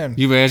 Oh, man.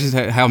 You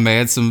imagine how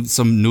mad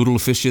some noodle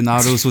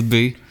aficionados would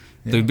be?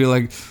 Yeah. They'd be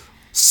like,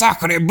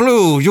 Sacre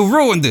bleu, you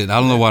ruined it. I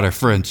don't know why they're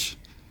French,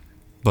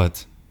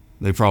 but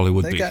they probably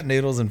would be. They got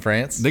noodles in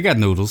France. They got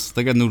noodles.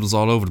 They got noodles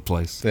all over the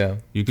place. Yeah.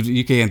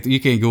 You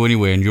can't go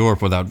anywhere in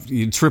Europe without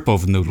you trip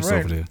over noodles Right.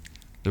 over there.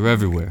 They're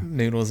everywhere.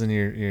 Noodles in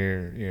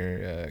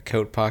your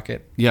coat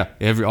pocket. Yeah,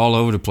 all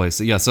over the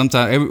place. Yeah,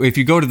 sometimes if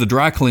you go to the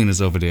dry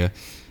cleaners over there,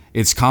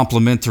 it's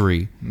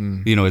complimentary.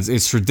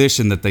 It's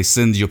tradition that they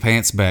send your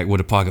pants back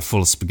with a pocket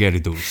full of spaghetti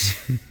noodles.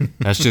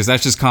 that's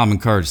just common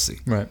courtesy.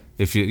 Right.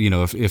 If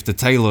if the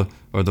tailor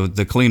or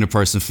the cleaner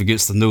person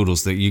forgets the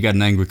noodles, that you got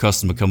an angry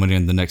customer coming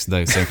in the next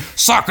day saying,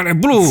 "Sacre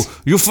bleu,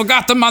 you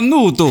forgot my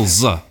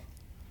noodles."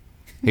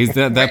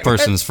 That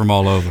person is from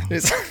all over.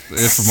 It's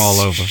from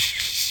all over.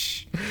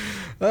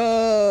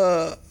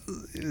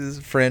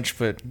 French,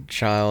 but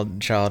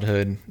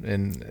childhood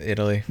in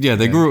Italy. Yeah,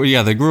 they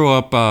grew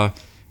up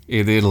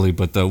in Italy,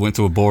 but went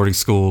to a boarding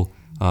school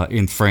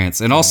in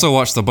France, and also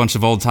watched a bunch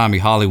of old timey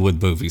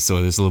Hollywood movies.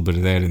 So there's a little bit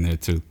of that in there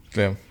too.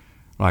 Yeah.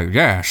 Like,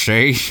 yeah,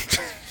 see,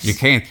 you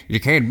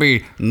can't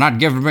be not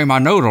giving me my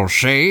noodles,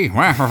 see,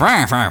 that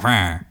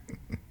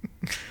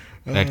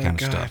kind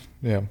of stuff.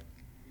 Yeah.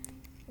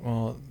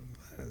 Well,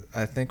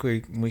 I think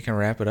we can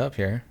wrap it up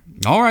here.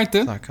 All right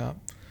then. Sock Cop.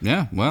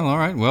 Yeah. Well, all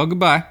right. Well,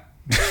 goodbye.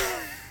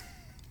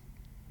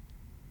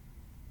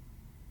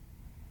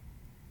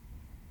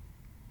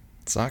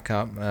 Sock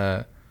Cop.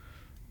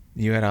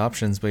 You had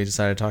options, but you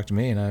decided to talk to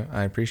me, and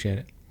I appreciate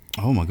it.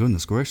 Oh my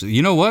goodness gracious!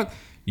 You know what?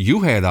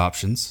 You had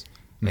options,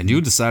 and you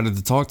decided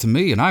to talk to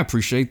me, and I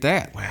appreciate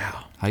that.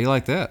 Wow. How you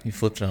like that? You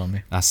flipped it on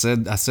me. I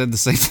said the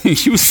same thing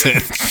you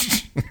said.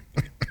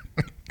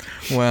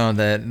 Wow,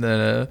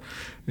 that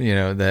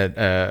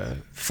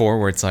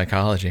forward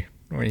psychology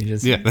where you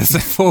just Yeah, that's a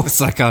forward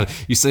psychology.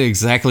 You say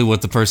exactly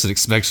what the person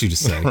expects you to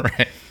say,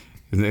 right.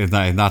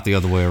 and not the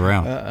other way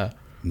around.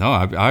 No,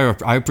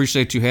 I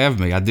appreciate you having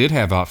me. I did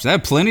have options. I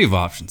had plenty of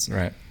options.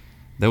 Right.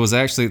 There was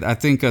actually, I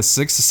think, 6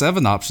 or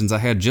 7 options I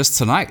had just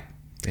tonight.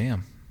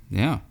 Damn.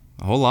 Yeah,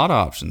 a whole lot of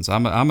options.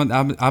 I'm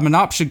an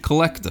option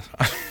collector.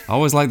 I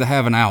always like to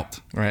have an out,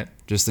 Right.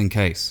 just in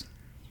case.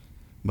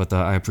 But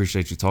I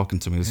appreciate you talking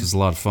to me. This was a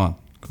lot of fun.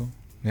 Cool.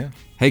 Yeah.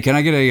 Hey, can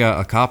I get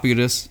a copy of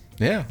this?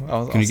 Yeah.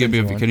 Can you give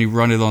me? Can you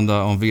run it on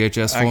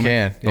VHS for me? I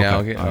can. Yeah.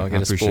 Okay. I'll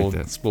get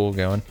a spool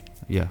going.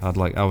 Yeah,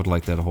 I would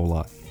like that a whole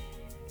lot.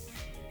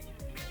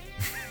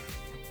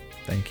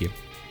 Thank you.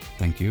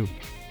 Thank you.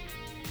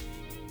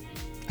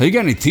 Hey, you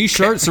got any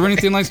T-shirts or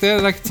anything like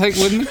that I can take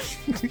with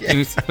me?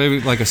 Yeah. Maybe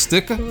like a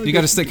sticker? You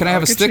got a sticker? Can I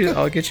have a sticker?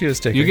 I'll get you a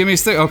sticker. You give me a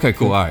sticker? Okay,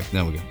 cool. All right,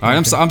 there we go. All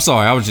right, I'm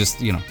sorry. I was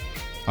just, All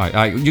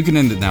right, you can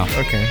end it now.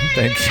 Okay,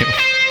 thank you.